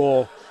Karlsson's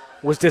goal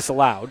was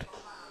disallowed.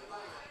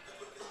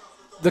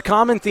 The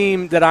common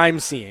theme that I'm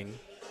seeing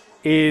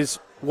is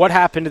what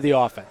happened to the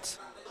offense.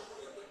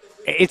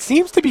 It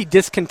seems to be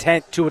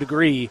discontent to a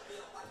degree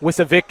with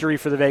a victory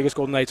for the Vegas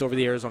Golden Knights over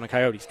the Arizona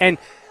Coyotes. And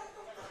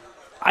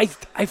I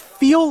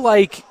feel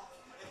like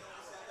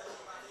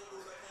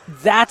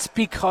that's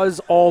because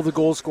all the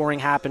goal scoring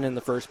happened in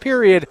the first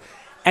period.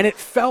 And it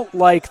felt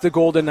like the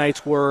Golden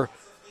Knights were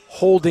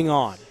holding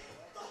on.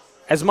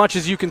 As much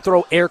as you can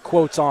throw air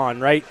quotes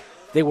on, right?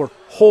 They were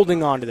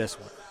holding on to this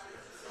one.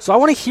 So I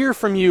want to hear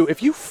from you,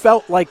 if you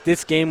felt like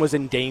this game was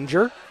in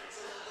danger,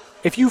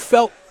 if you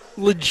felt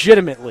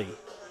legitimately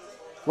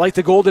like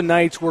the Golden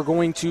Knights were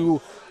going to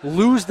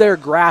lose their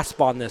grasp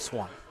on this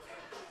one.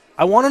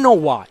 I want to know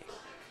why.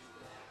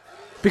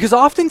 Because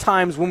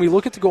oftentimes when we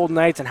look at the Golden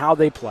Knights and how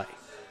they play,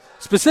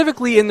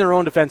 specifically in their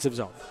own defensive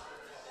zone,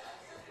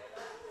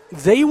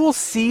 they will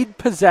cede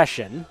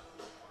possession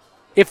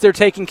if they're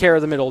taking care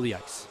of the middle of the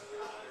ice.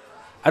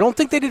 I don't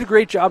think they did a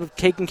great job of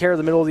taking care of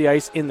the middle of the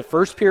ice in the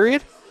first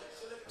period.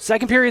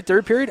 Second period,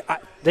 third period,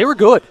 they were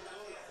good.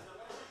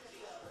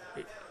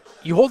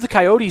 You hold the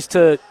Coyotes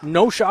to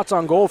no shots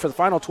on goal for the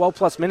final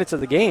 12-plus minutes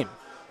of the game.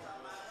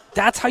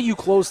 That's how you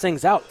close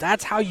things out.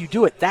 That's how you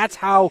do it. That's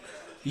how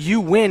you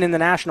win in the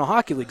National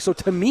Hockey League. So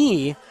to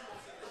me,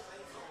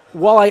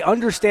 while I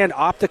understand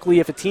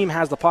optically if a team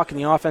has the puck in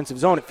the offensive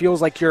zone, it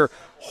feels like you're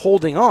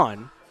holding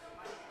on.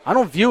 I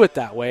don't view it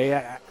that way.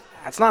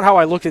 That's not how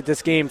I looked at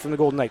this game from the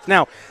Golden Knights.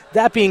 Now,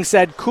 that being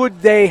said,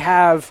 could they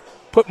have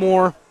put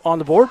more on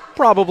the board?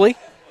 Probably.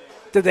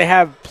 Did they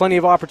have plenty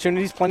of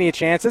opportunities, plenty of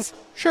chances?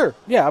 Sure.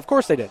 Yeah, of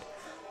course they did.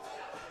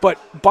 But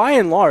by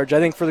and large, I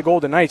think for the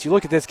Golden Knights, you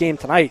look at this game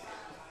tonight,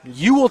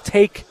 you will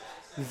take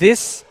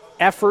this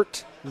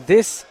effort,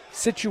 this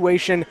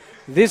situation,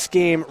 this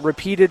game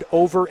repeated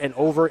over and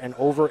over and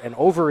over and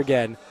over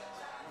again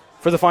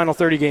for the final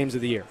 30 games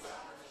of the year.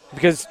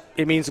 Because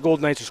it means the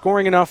Golden Knights are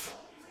scoring enough,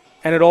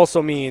 and it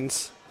also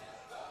means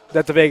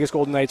that the Vegas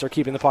Golden Knights are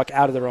keeping the puck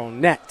out of their own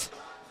net.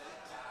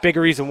 Big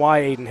reason why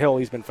Adin Hill,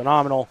 he's been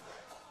phenomenal.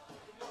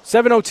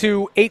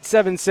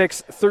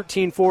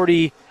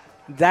 702-876-1340.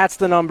 That's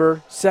the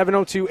number,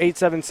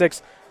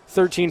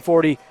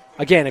 702-876-1340.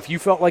 Again, if you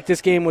felt like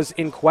this game was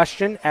in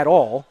question at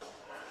all,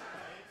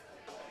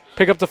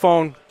 pick up the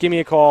phone, give me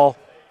a call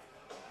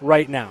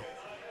right now.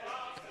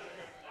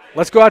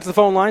 Let's go out to the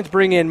phone lines,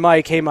 bring in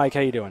Mike. Hey, Mike,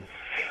 how you doing?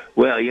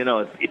 Well,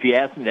 if you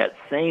asked me that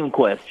same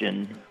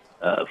question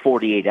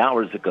 48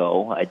 hours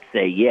ago, I'd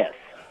say yes.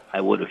 I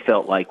would have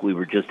felt like we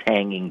were just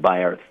hanging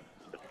by our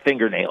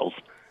fingernails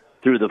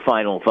through the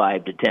final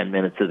 5 to 10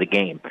 minutes of the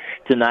game.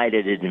 Tonight,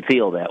 it didn't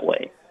feel that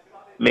way.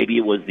 Maybe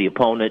it was the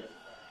opponent,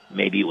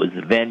 maybe it was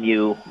the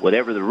venue,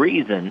 whatever the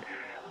reason,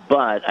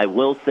 but I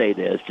will say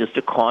this, just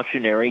a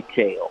cautionary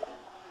tale.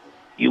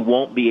 You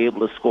won't be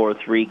able to score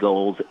 3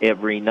 goals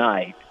every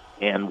night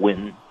and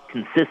win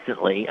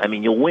consistently. I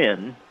mean, you'll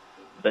win,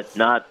 but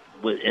not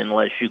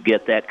unless you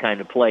get that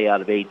kind of play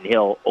out of Adin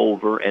Hill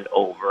over and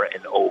over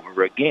and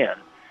over again.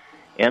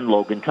 and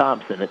Logan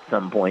Thompson at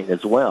some point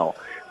as well.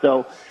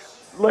 So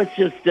let's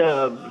just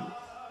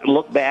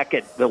look back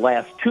at the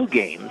last two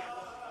games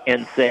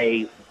and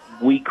say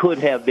we could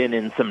have been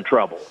in some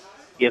trouble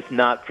if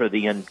not for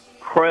the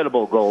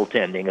incredible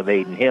goaltending of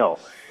Aiden Hill.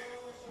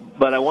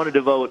 But I want to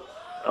devote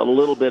a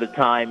little bit of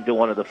time to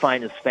one of the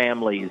finest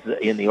families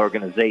in the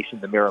organization,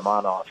 the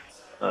Miramonovs.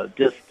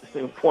 Just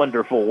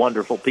wonderful,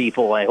 wonderful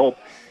people. I hope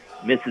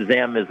Mrs.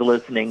 M is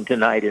listening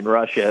tonight in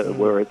Russia,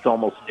 where it's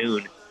almost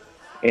noon.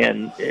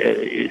 And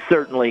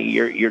certainly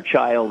your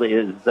child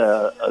is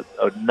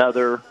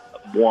another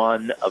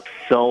one of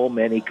so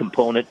many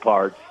component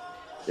parts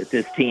that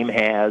this team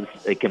has.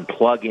 They can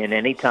plug in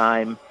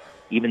anytime.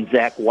 Even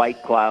Zach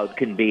Whitecloud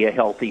can be a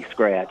healthy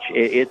scratch.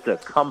 It's a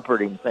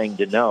comforting thing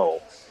to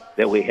know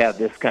that we have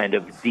this kind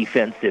of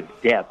defensive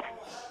depth.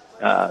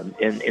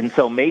 And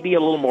so maybe a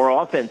little more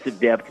offensive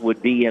depth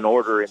would be in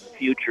order in the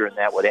future, and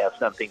that would have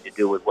something to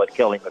do with what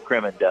Kelly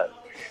McCrimmon does.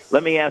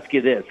 Let me ask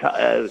you this,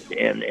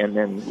 and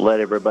then let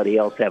everybody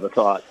else have a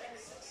thought.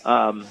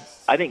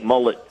 I think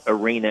Mullet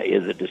Arena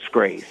is a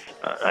disgrace.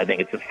 I think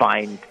it's a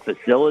fine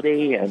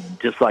facility, and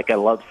just like I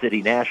love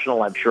City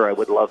National, I'm sure I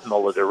would love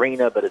Mullet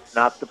Arena, but it's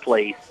not the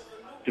place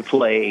to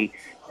play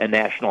a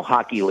National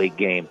Hockey League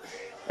game.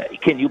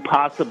 Can you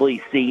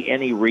possibly see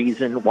any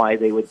reason why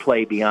they would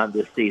play beyond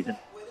this season?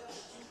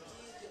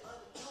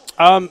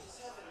 I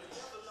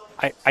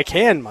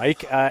can,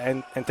 Mike,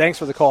 and thanks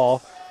for the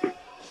call.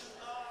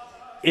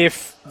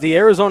 If the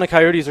Arizona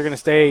Coyotes are going to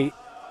stay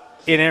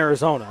in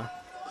Arizona,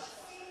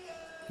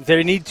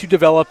 they need to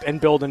develop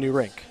and build a new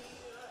rink.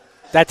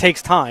 That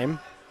takes time.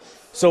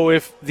 So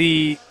if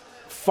the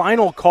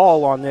final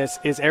call on this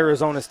is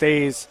Arizona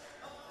stays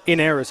in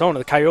Arizona,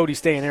 the Coyotes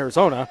stay in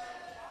Arizona,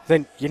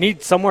 then you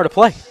need somewhere to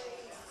play.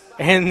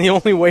 And the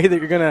only way that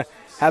you're going to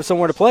have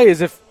somewhere to play is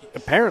if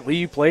apparently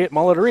you play at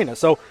Mullet Arena.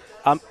 So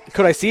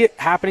could I see it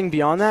happening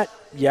beyond that?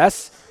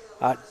 Yes.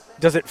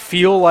 Does it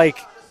feel like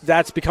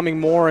that's becoming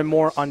more and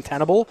more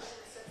untenable?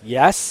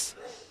 Yes.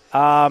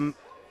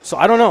 So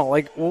I don't know.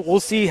 Like we'll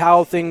see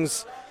how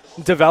things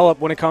develop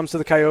when it comes to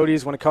the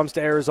Coyotes, when it comes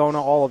to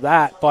Arizona, all of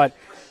that. But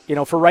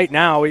for right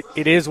now,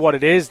 it is what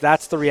it is.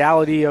 That's the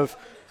reality of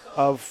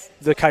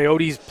the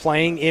Coyotes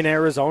playing in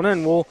Arizona,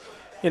 and we'll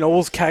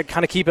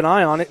kind of keep an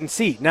eye on it and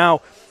see.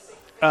 Now,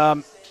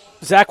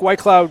 Zach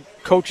Whitecloud,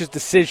 coach's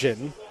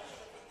decision.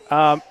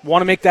 Want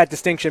to make that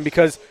distinction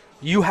because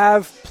you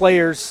have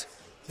players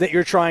that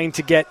you're trying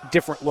to get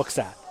different looks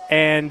at.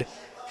 And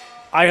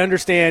I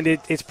understand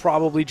it's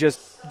probably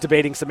just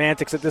debating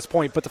semantics at this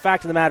point, but the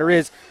fact of the matter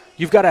is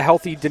you've got a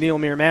healthy Daniil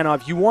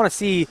Miramanov. You want to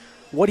see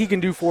what he can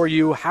do for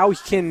you, how he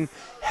can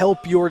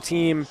help your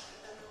team,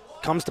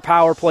 comes to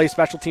power play,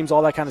 special teams,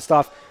 all that kind of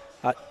stuff.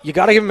 You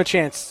got to give him a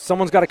chance.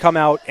 Someone's got to come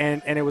out,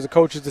 and it was a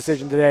coach's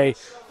decision today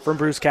from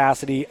Bruce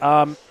Cassidy.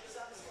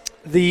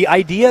 The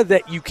idea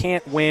that you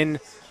can't win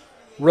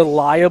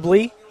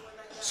reliably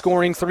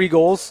scoring 3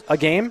 goals a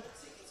game,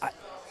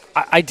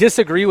 I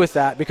disagree with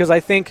that because I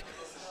think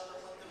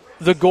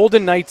the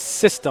Golden Knights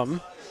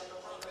system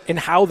and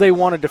how they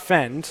want to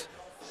defend,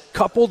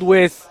 coupled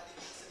with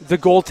the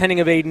goaltending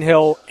of Aiden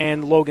Hill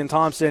and Logan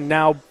Thompson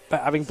now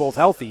having both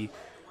healthy,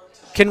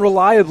 can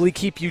reliably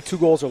keep you 2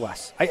 goals or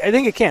less. I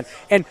think it can.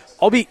 And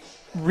I'll be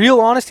real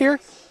honest here,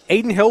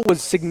 Aiden Hill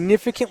was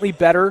significantly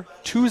better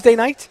Tuesday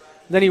night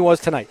than he was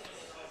tonight.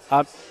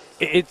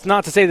 It's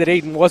not to say that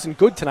Aiden wasn't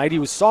good tonight. He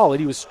was solid.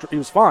 He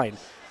was fine.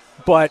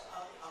 But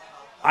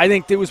I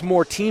think there was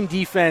more team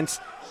defense,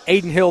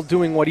 Aiden Hill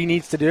doing what he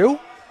needs to do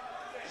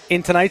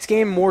in tonight's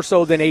game, more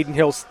so than Aiden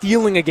Hill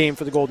stealing a game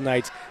for the Golden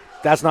Knights.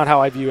 That's not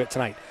how I view it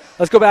tonight.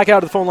 Let's go back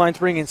out to the phone lines,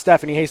 bring in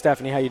Stephanie. Hey,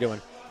 Stephanie, how you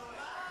doing?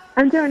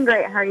 I'm doing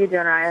great. How are you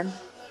doing, Ryan?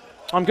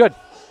 I'm good.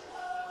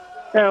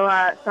 So,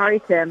 sorry,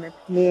 Tim.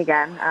 It's me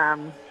again.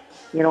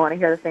 You don't want to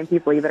hear the same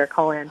people. You better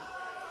call in.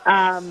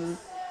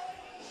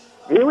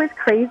 It was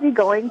crazy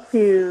going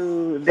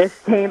to this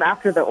game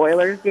after the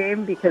Oilers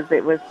game because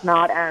it was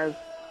not as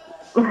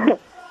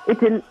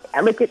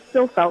it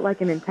still felt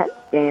like an intense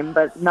game,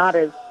 but not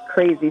as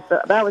crazy. So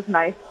that was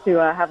nice to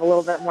have a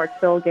little bit more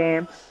chill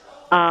game.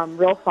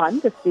 Real fun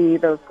to see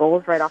those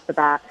goals right off the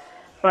bat.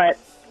 But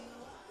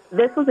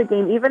this was a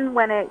game, even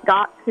when it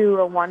got to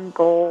a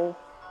 1-goal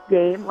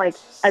game,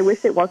 I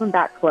wish it wasn't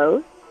that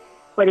close,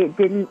 but it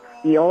didn't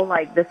feel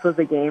like this was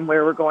a game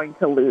where we're going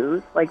to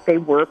lose. They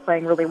were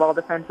playing really well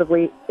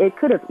defensively. It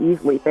could have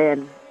easily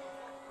been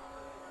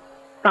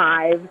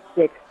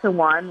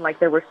 5-6-1.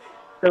 There were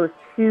those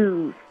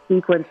 2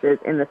 sequences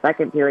in the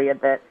second period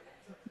that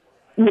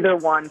either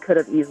one could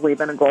have easily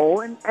been a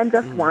goal and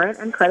just weren't.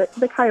 And credit to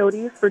the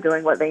Coyotes for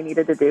doing what they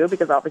needed to do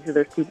because obviously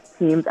there's 2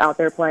 teams out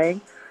there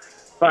playing.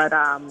 But,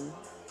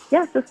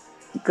 it's just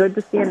good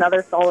to see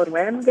another solid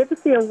win. Good to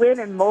see a win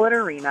in Mullet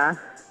Arena.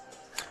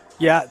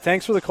 Yeah,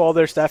 thanks for the call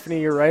there,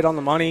 Stephanie. You're right on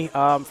the money.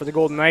 For the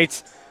Golden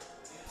Knights,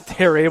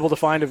 they were able to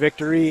find a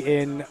victory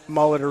in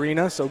Mullet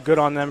Arena, so good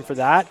on them for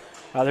that.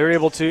 They were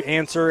able to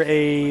answer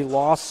a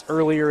loss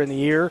earlier in the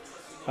year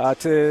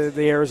to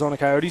the Arizona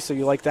Coyotes, so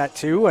you like that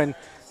too. And,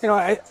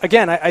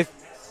 I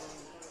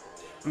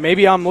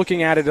maybe I'm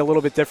looking at it a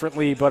little bit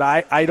differently, but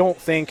I don't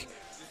think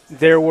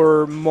there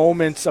were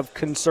moments of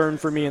concern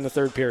for me in the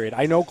third period.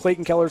 I know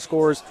Clayton Keller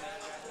scores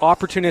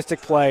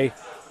opportunistic play,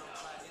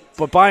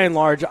 but by and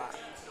large,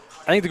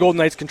 I think the Golden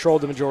Knights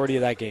controlled the majority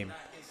of that game.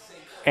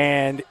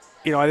 And,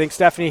 I think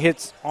Stephanie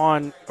hits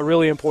on a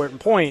really important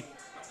point.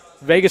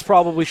 Vegas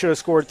probably should have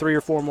scored 3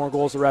 or 4 more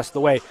goals the rest of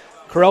the way.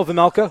 Karel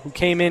Vejmelka, who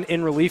came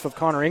in relief of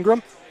Connor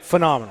Ingram,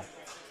 phenomenal.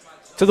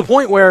 To the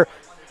point where,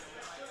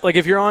 like,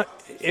 if you're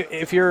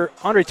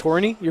Andre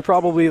Tourigny, you're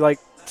probably, like,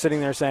 sitting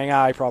there saying,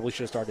 I probably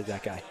should have started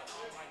that guy.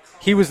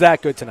 He was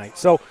that good tonight.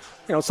 So,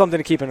 something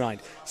to keep in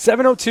mind.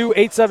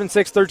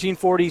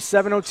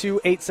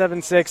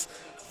 702-876-1340,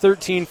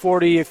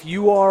 702-876-1340. If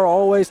you are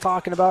always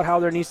talking about how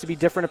there needs to be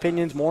different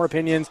opinions, more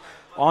opinions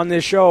on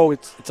this show,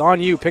 it's on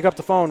you. Pick up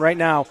the phone right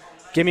now.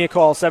 Give me a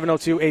call,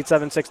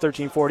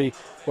 702-876-1340.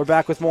 We're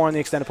back with more on the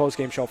Extended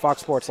Postgame Show,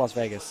 Fox Sports Las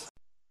Vegas.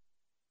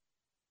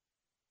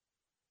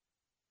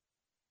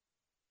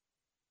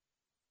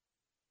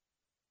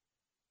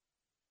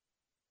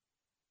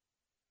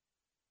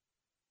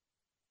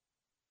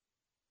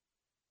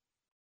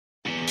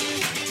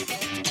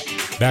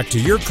 Back to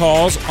your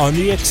calls on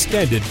the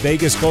Extended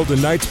Vegas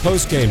Golden Knights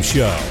postgame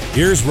show.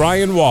 Here's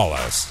Ryan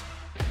Wallace.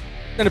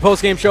 In the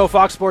postgame show,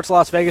 Fox Sports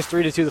Las Vegas,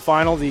 3-2 the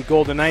final. The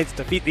Golden Knights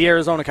defeat the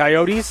Arizona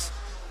Coyotes.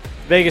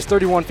 Vegas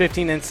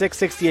 31-15-6,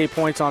 68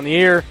 points on the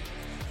year.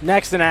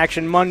 Next in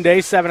action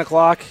Monday, 7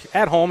 o'clock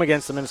at home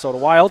against the Minnesota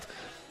Wild.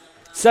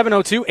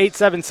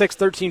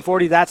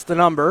 702-876-1340, that's the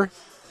number.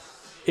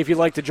 If you'd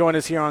like to join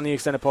us here on the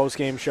Extended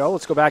Postgame Show,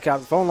 let's go back out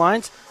to the phone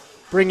lines.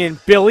 Bring in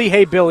Billy.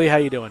 Hey, Billy, how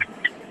you doing?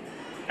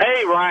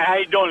 Hey, Ryan, how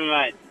you doing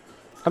tonight?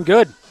 I'm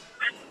good.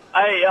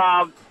 Hey,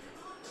 I've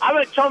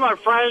been telling my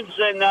friends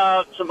and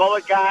some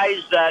other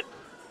guys that,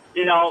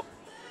 a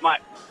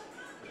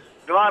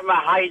lot of my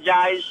high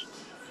guys,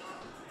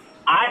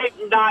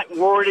 I'm not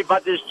worried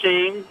about this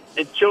team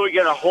until we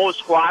get a whole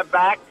squad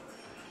back.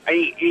 And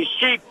you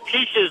see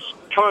pieces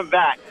coming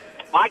back.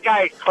 My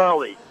guy,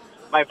 Carly.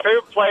 My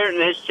favorite player in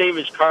this team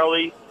is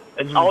Carly.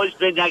 It's always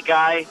been that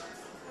guy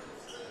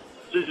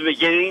since the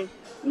beginning.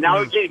 Now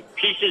we're getting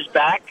pieces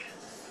back.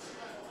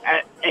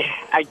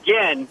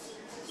 Again,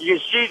 you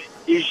see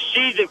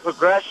the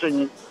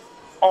progression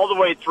all the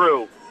way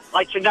through.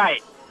 Like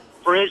tonight,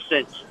 for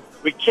instance,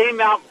 we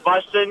came out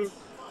busting,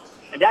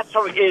 and that's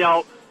how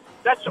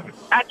that's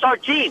our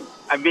team.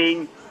 I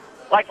mean,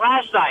 like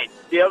last night,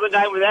 the other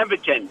night with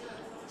Edmonton,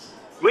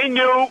 we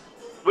knew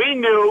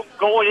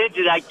going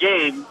into that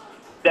game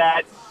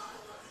that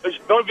it was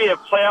going to be a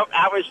playoff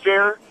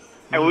atmosphere,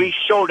 and we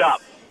showed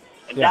up,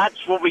 and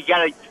that's what we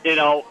got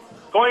to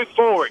going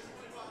forward.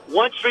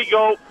 Once we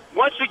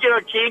get our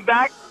team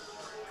back,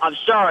 I'm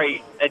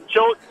sorry,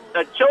 until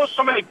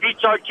somebody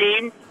beats our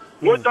team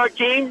with our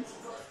team,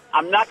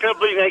 I'm not going to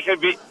believe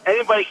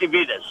anybody can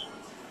beat us.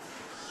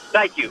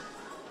 Thank you.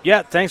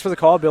 Yeah, thanks for the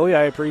call, Billy.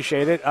 I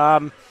appreciate it.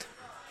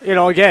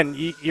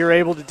 Again, you're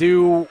able to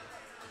do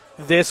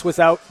this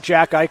without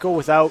Jack Eichel,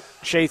 without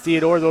Shea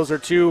Theodore. Those are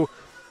two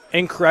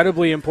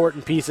incredibly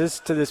important pieces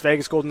to this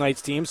Vegas Golden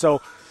Knights team.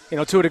 So,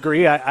 to a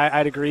degree,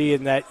 I'd agree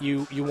in that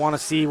you want to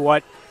see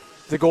what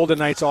the Golden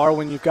Knights are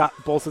when you've got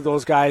both of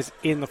those guys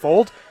in the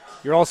fold.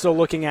 You're also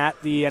looking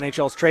at the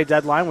NHL's trade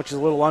deadline, which is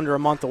a little under a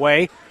month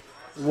away.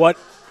 What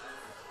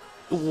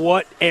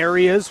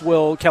areas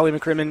will Kelly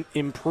McCrimmon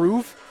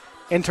improve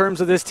in terms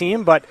of this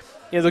team? But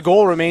the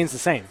goal remains the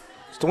same.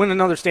 It's to win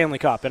another Stanley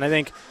Cup. And I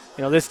think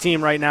this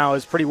team right now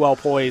is pretty well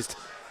poised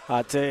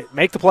to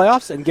make the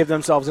playoffs and give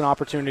themselves an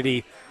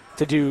opportunity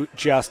to do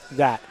just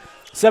that.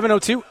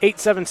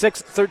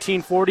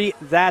 702-876-1340,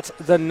 that's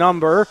the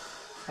number.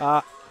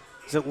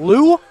 Is it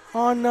Lou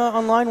on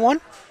line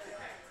one?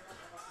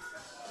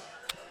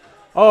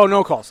 Oh,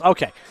 no calls.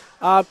 Okay.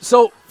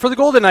 So for the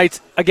Golden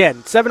Knights,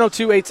 again,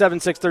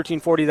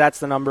 702-876-1340, that's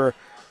the number.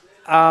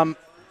 I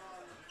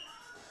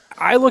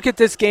look at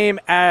this game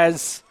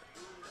as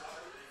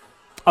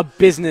a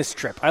business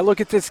trip. I look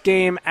at this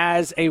game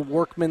as a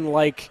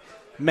workman-like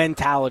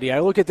mentality. I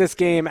look at this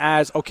game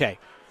as, okay,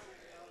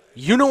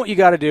 you know what you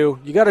got to do.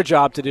 You got a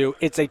job to do.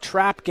 It's a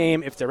trap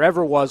game if there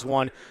ever was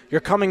one.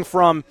 You're coming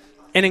from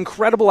an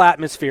incredible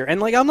atmosphere.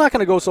 And, I'm not going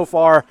to go so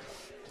far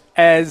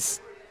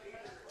as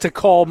to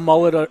call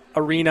Mullet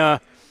Arena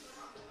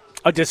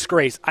a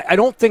disgrace. I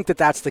don't think that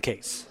that's the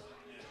case.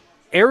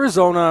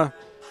 Arizona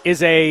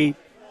is a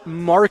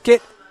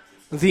market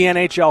the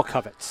NHL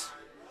covets.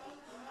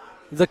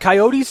 The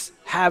Coyotes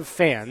have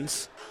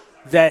fans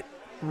that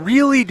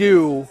really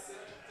do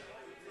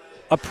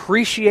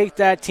appreciate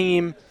that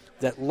team,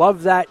 that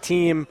love that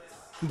team,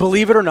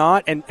 believe it or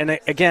not. And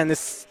again,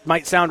 this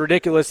might sound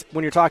ridiculous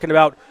when you're talking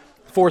about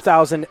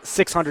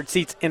 4,600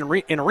 seats in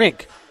a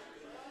rink.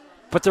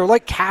 But they're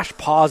like cash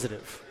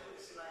positive.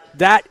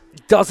 That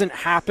doesn't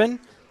happen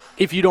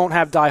if you don't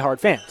have diehard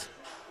fans.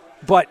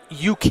 But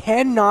you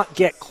cannot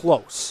get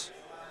close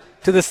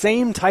to the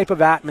same type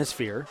of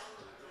atmosphere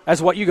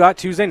as what you got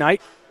Tuesday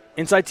night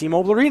inside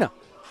T-Mobile Arena.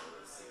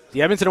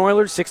 The Edmonton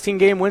Oilers,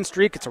 16-game win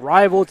streak. It's a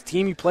rival. It's a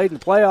team you played in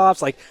the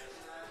playoffs.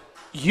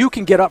 you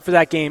can get up for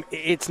that game.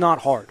 It's not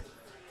hard.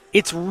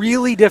 It's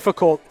really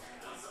difficult,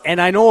 and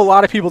I know a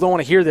lot of people don't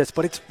want to hear this,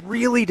 but it's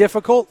really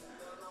difficult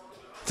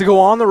to go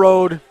on the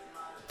road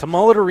to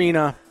Mullet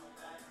Arena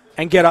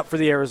and get up for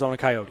the Arizona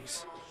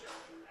Coyotes.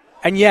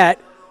 And yet,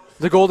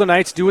 the Golden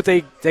Knights do what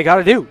they got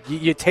to do.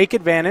 You take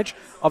advantage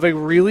of a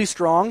really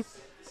strong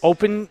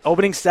opening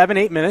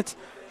 7-8 minutes.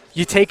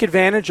 You take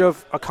advantage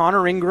of a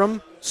Connor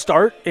Ingram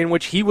start in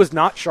which he was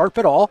not sharp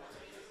at all,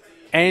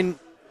 and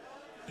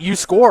you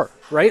score,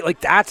 right? Like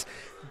that's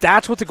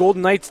what the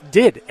Golden Knights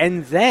did.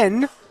 And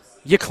then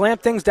you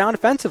clamp things down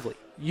defensively.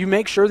 You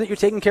make sure that you're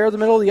taking care of the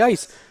middle of the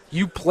ice.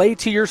 You play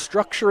to your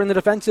structure in the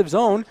defensive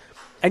zone,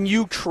 and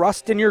you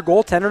trust in your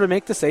goaltender to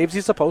make the saves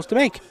he's supposed to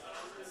make.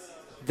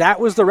 That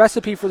was the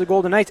recipe for the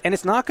Golden Knights, and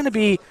it's not going to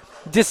be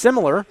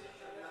dissimilar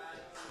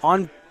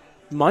on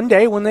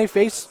Monday when they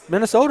face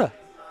Minnesota.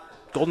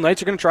 Golden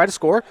Knights are going to try to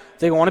score.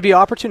 They want to be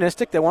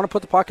opportunistic. They want to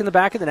put the puck in the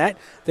back of the net.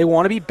 They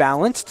want to be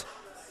balanced.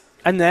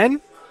 And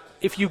then,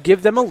 if you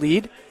give them a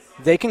lead,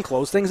 they can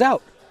close things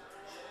out.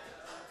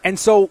 And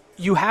so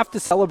you have to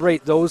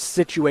celebrate those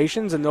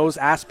situations and those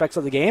aspects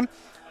of the game.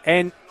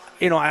 And,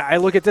 I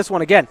look at this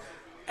one again.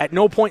 At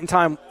no point in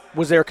time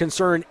was there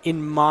concern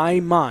in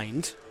my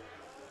mind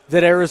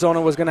that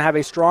Arizona was going to have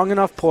a strong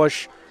enough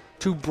push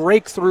to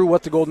break through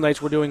what the Golden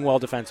Knights were doing well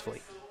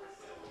defensively.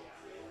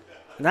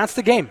 And that's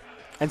the game.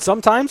 And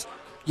sometimes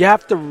you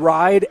have to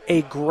ride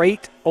a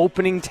great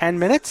opening 10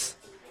 minutes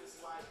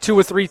to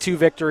a 3-2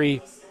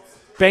 victory,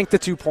 bank the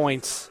 2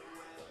 points,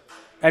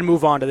 and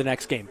move on to the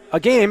next game. A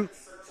game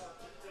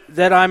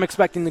that I'm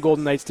expecting the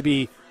Golden Knights to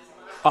be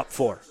up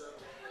for.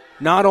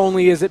 Not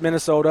only is it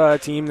Minnesota, a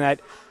team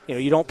that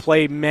you don't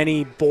play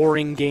many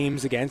boring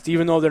games against,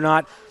 even though they're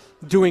not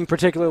doing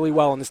particularly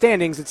well in the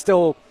standings, it's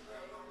still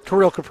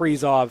Kirill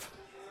Kaprizov,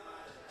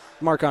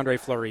 Marc-Andre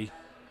Fleury.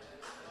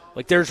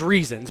 Like, there's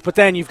reasons. But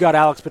then you've got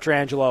Alex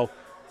Pietrangelo.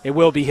 It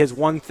will be his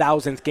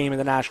 1,000th game in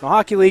the National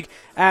Hockey League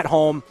at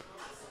home.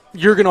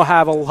 You're going to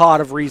have a lot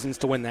of reasons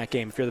to win that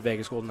game if you're the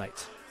Vegas Golden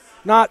Knights.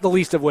 Not the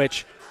least of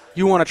which,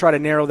 you want to try to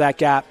narrow that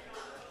gap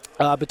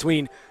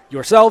between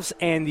yourselves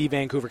and the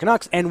Vancouver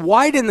Canucks and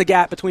widen the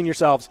gap between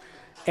yourselves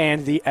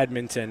and the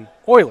Edmonton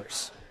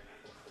Oilers.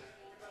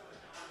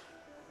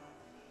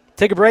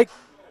 Take a break.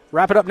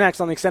 Wrap it up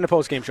next on the Extended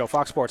Postgame Show,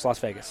 Fox Sports Las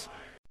Vegas.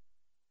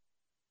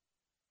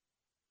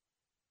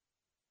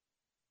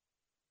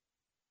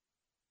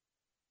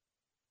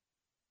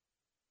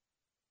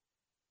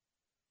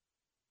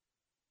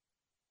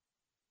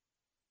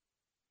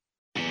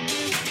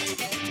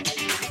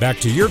 Back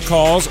to your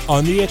calls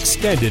on the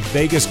Extended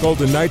Vegas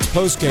Golden Knights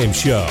Postgame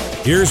Show.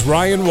 Here's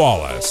Ryan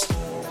Wallace.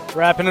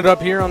 Wrapping it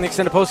up here on the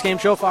Extended Postgame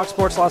Show, Fox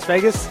Sports Las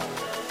Vegas.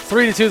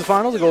 3-2 the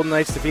final. The Golden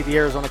Knights defeat the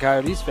Arizona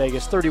Coyotes.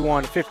 Vegas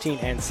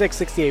 31-15-6,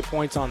 68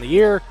 points on the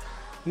year.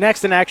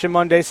 Next in action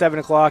Monday, 7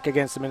 o'clock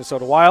against the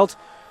Minnesota Wild.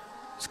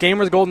 This game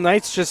where the Golden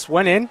Knights just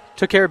went in,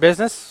 took care of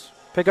business,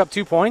 pick up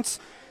 2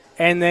 points,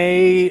 and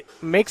they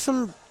make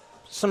some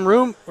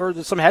room or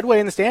some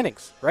headway in the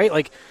standings, right?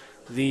 Like,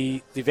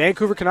 The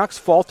Vancouver Canucks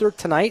falter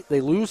tonight.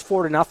 They lose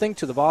 4-0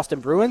 to the Boston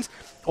Bruins.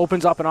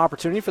 Opens up an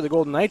opportunity for the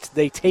Golden Knights.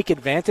 They take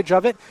advantage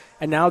of it,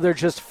 and now they're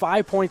just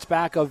 5 points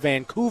back of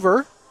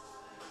Vancouver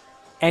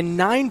and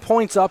 9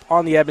 points up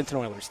on the Edmonton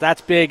Oilers.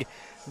 That's big.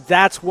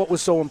 That's what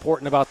was so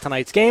important about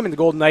tonight's game, and the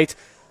Golden Knights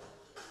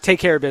take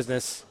care of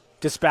business,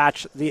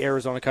 dispatch the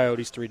Arizona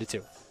Coyotes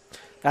 3-2.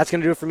 That's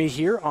going to do it for me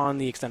here on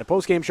the Extended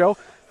Postgame Show.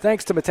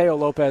 Thanks to Mateo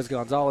Lopez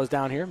Gonzalez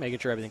down here, making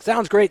sure everything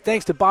sounds great.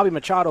 Thanks to Bobby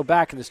Machado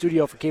back in the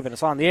studio for keeping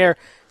us on the air.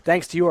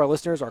 Thanks to you, our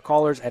listeners, our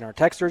callers, and our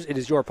texters. It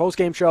is your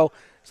postgame show.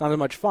 It's not as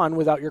much fun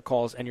without your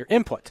calls and your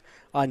input.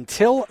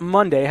 Until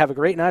Monday, have a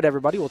great night,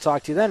 everybody. We'll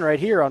talk to you then right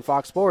here on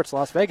Fox Sports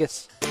Las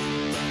Vegas.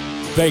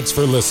 Thanks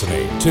for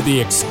listening to the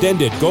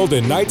Extended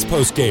Golden Knights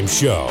Postgame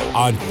Show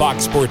on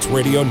Fox Sports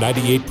Radio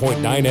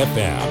 98.9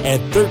 FM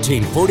and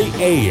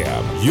 1340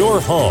 AM. Your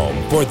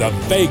home for the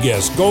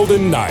Vegas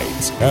Golden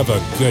Knights. Have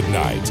a good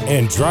night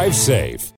and drive safe.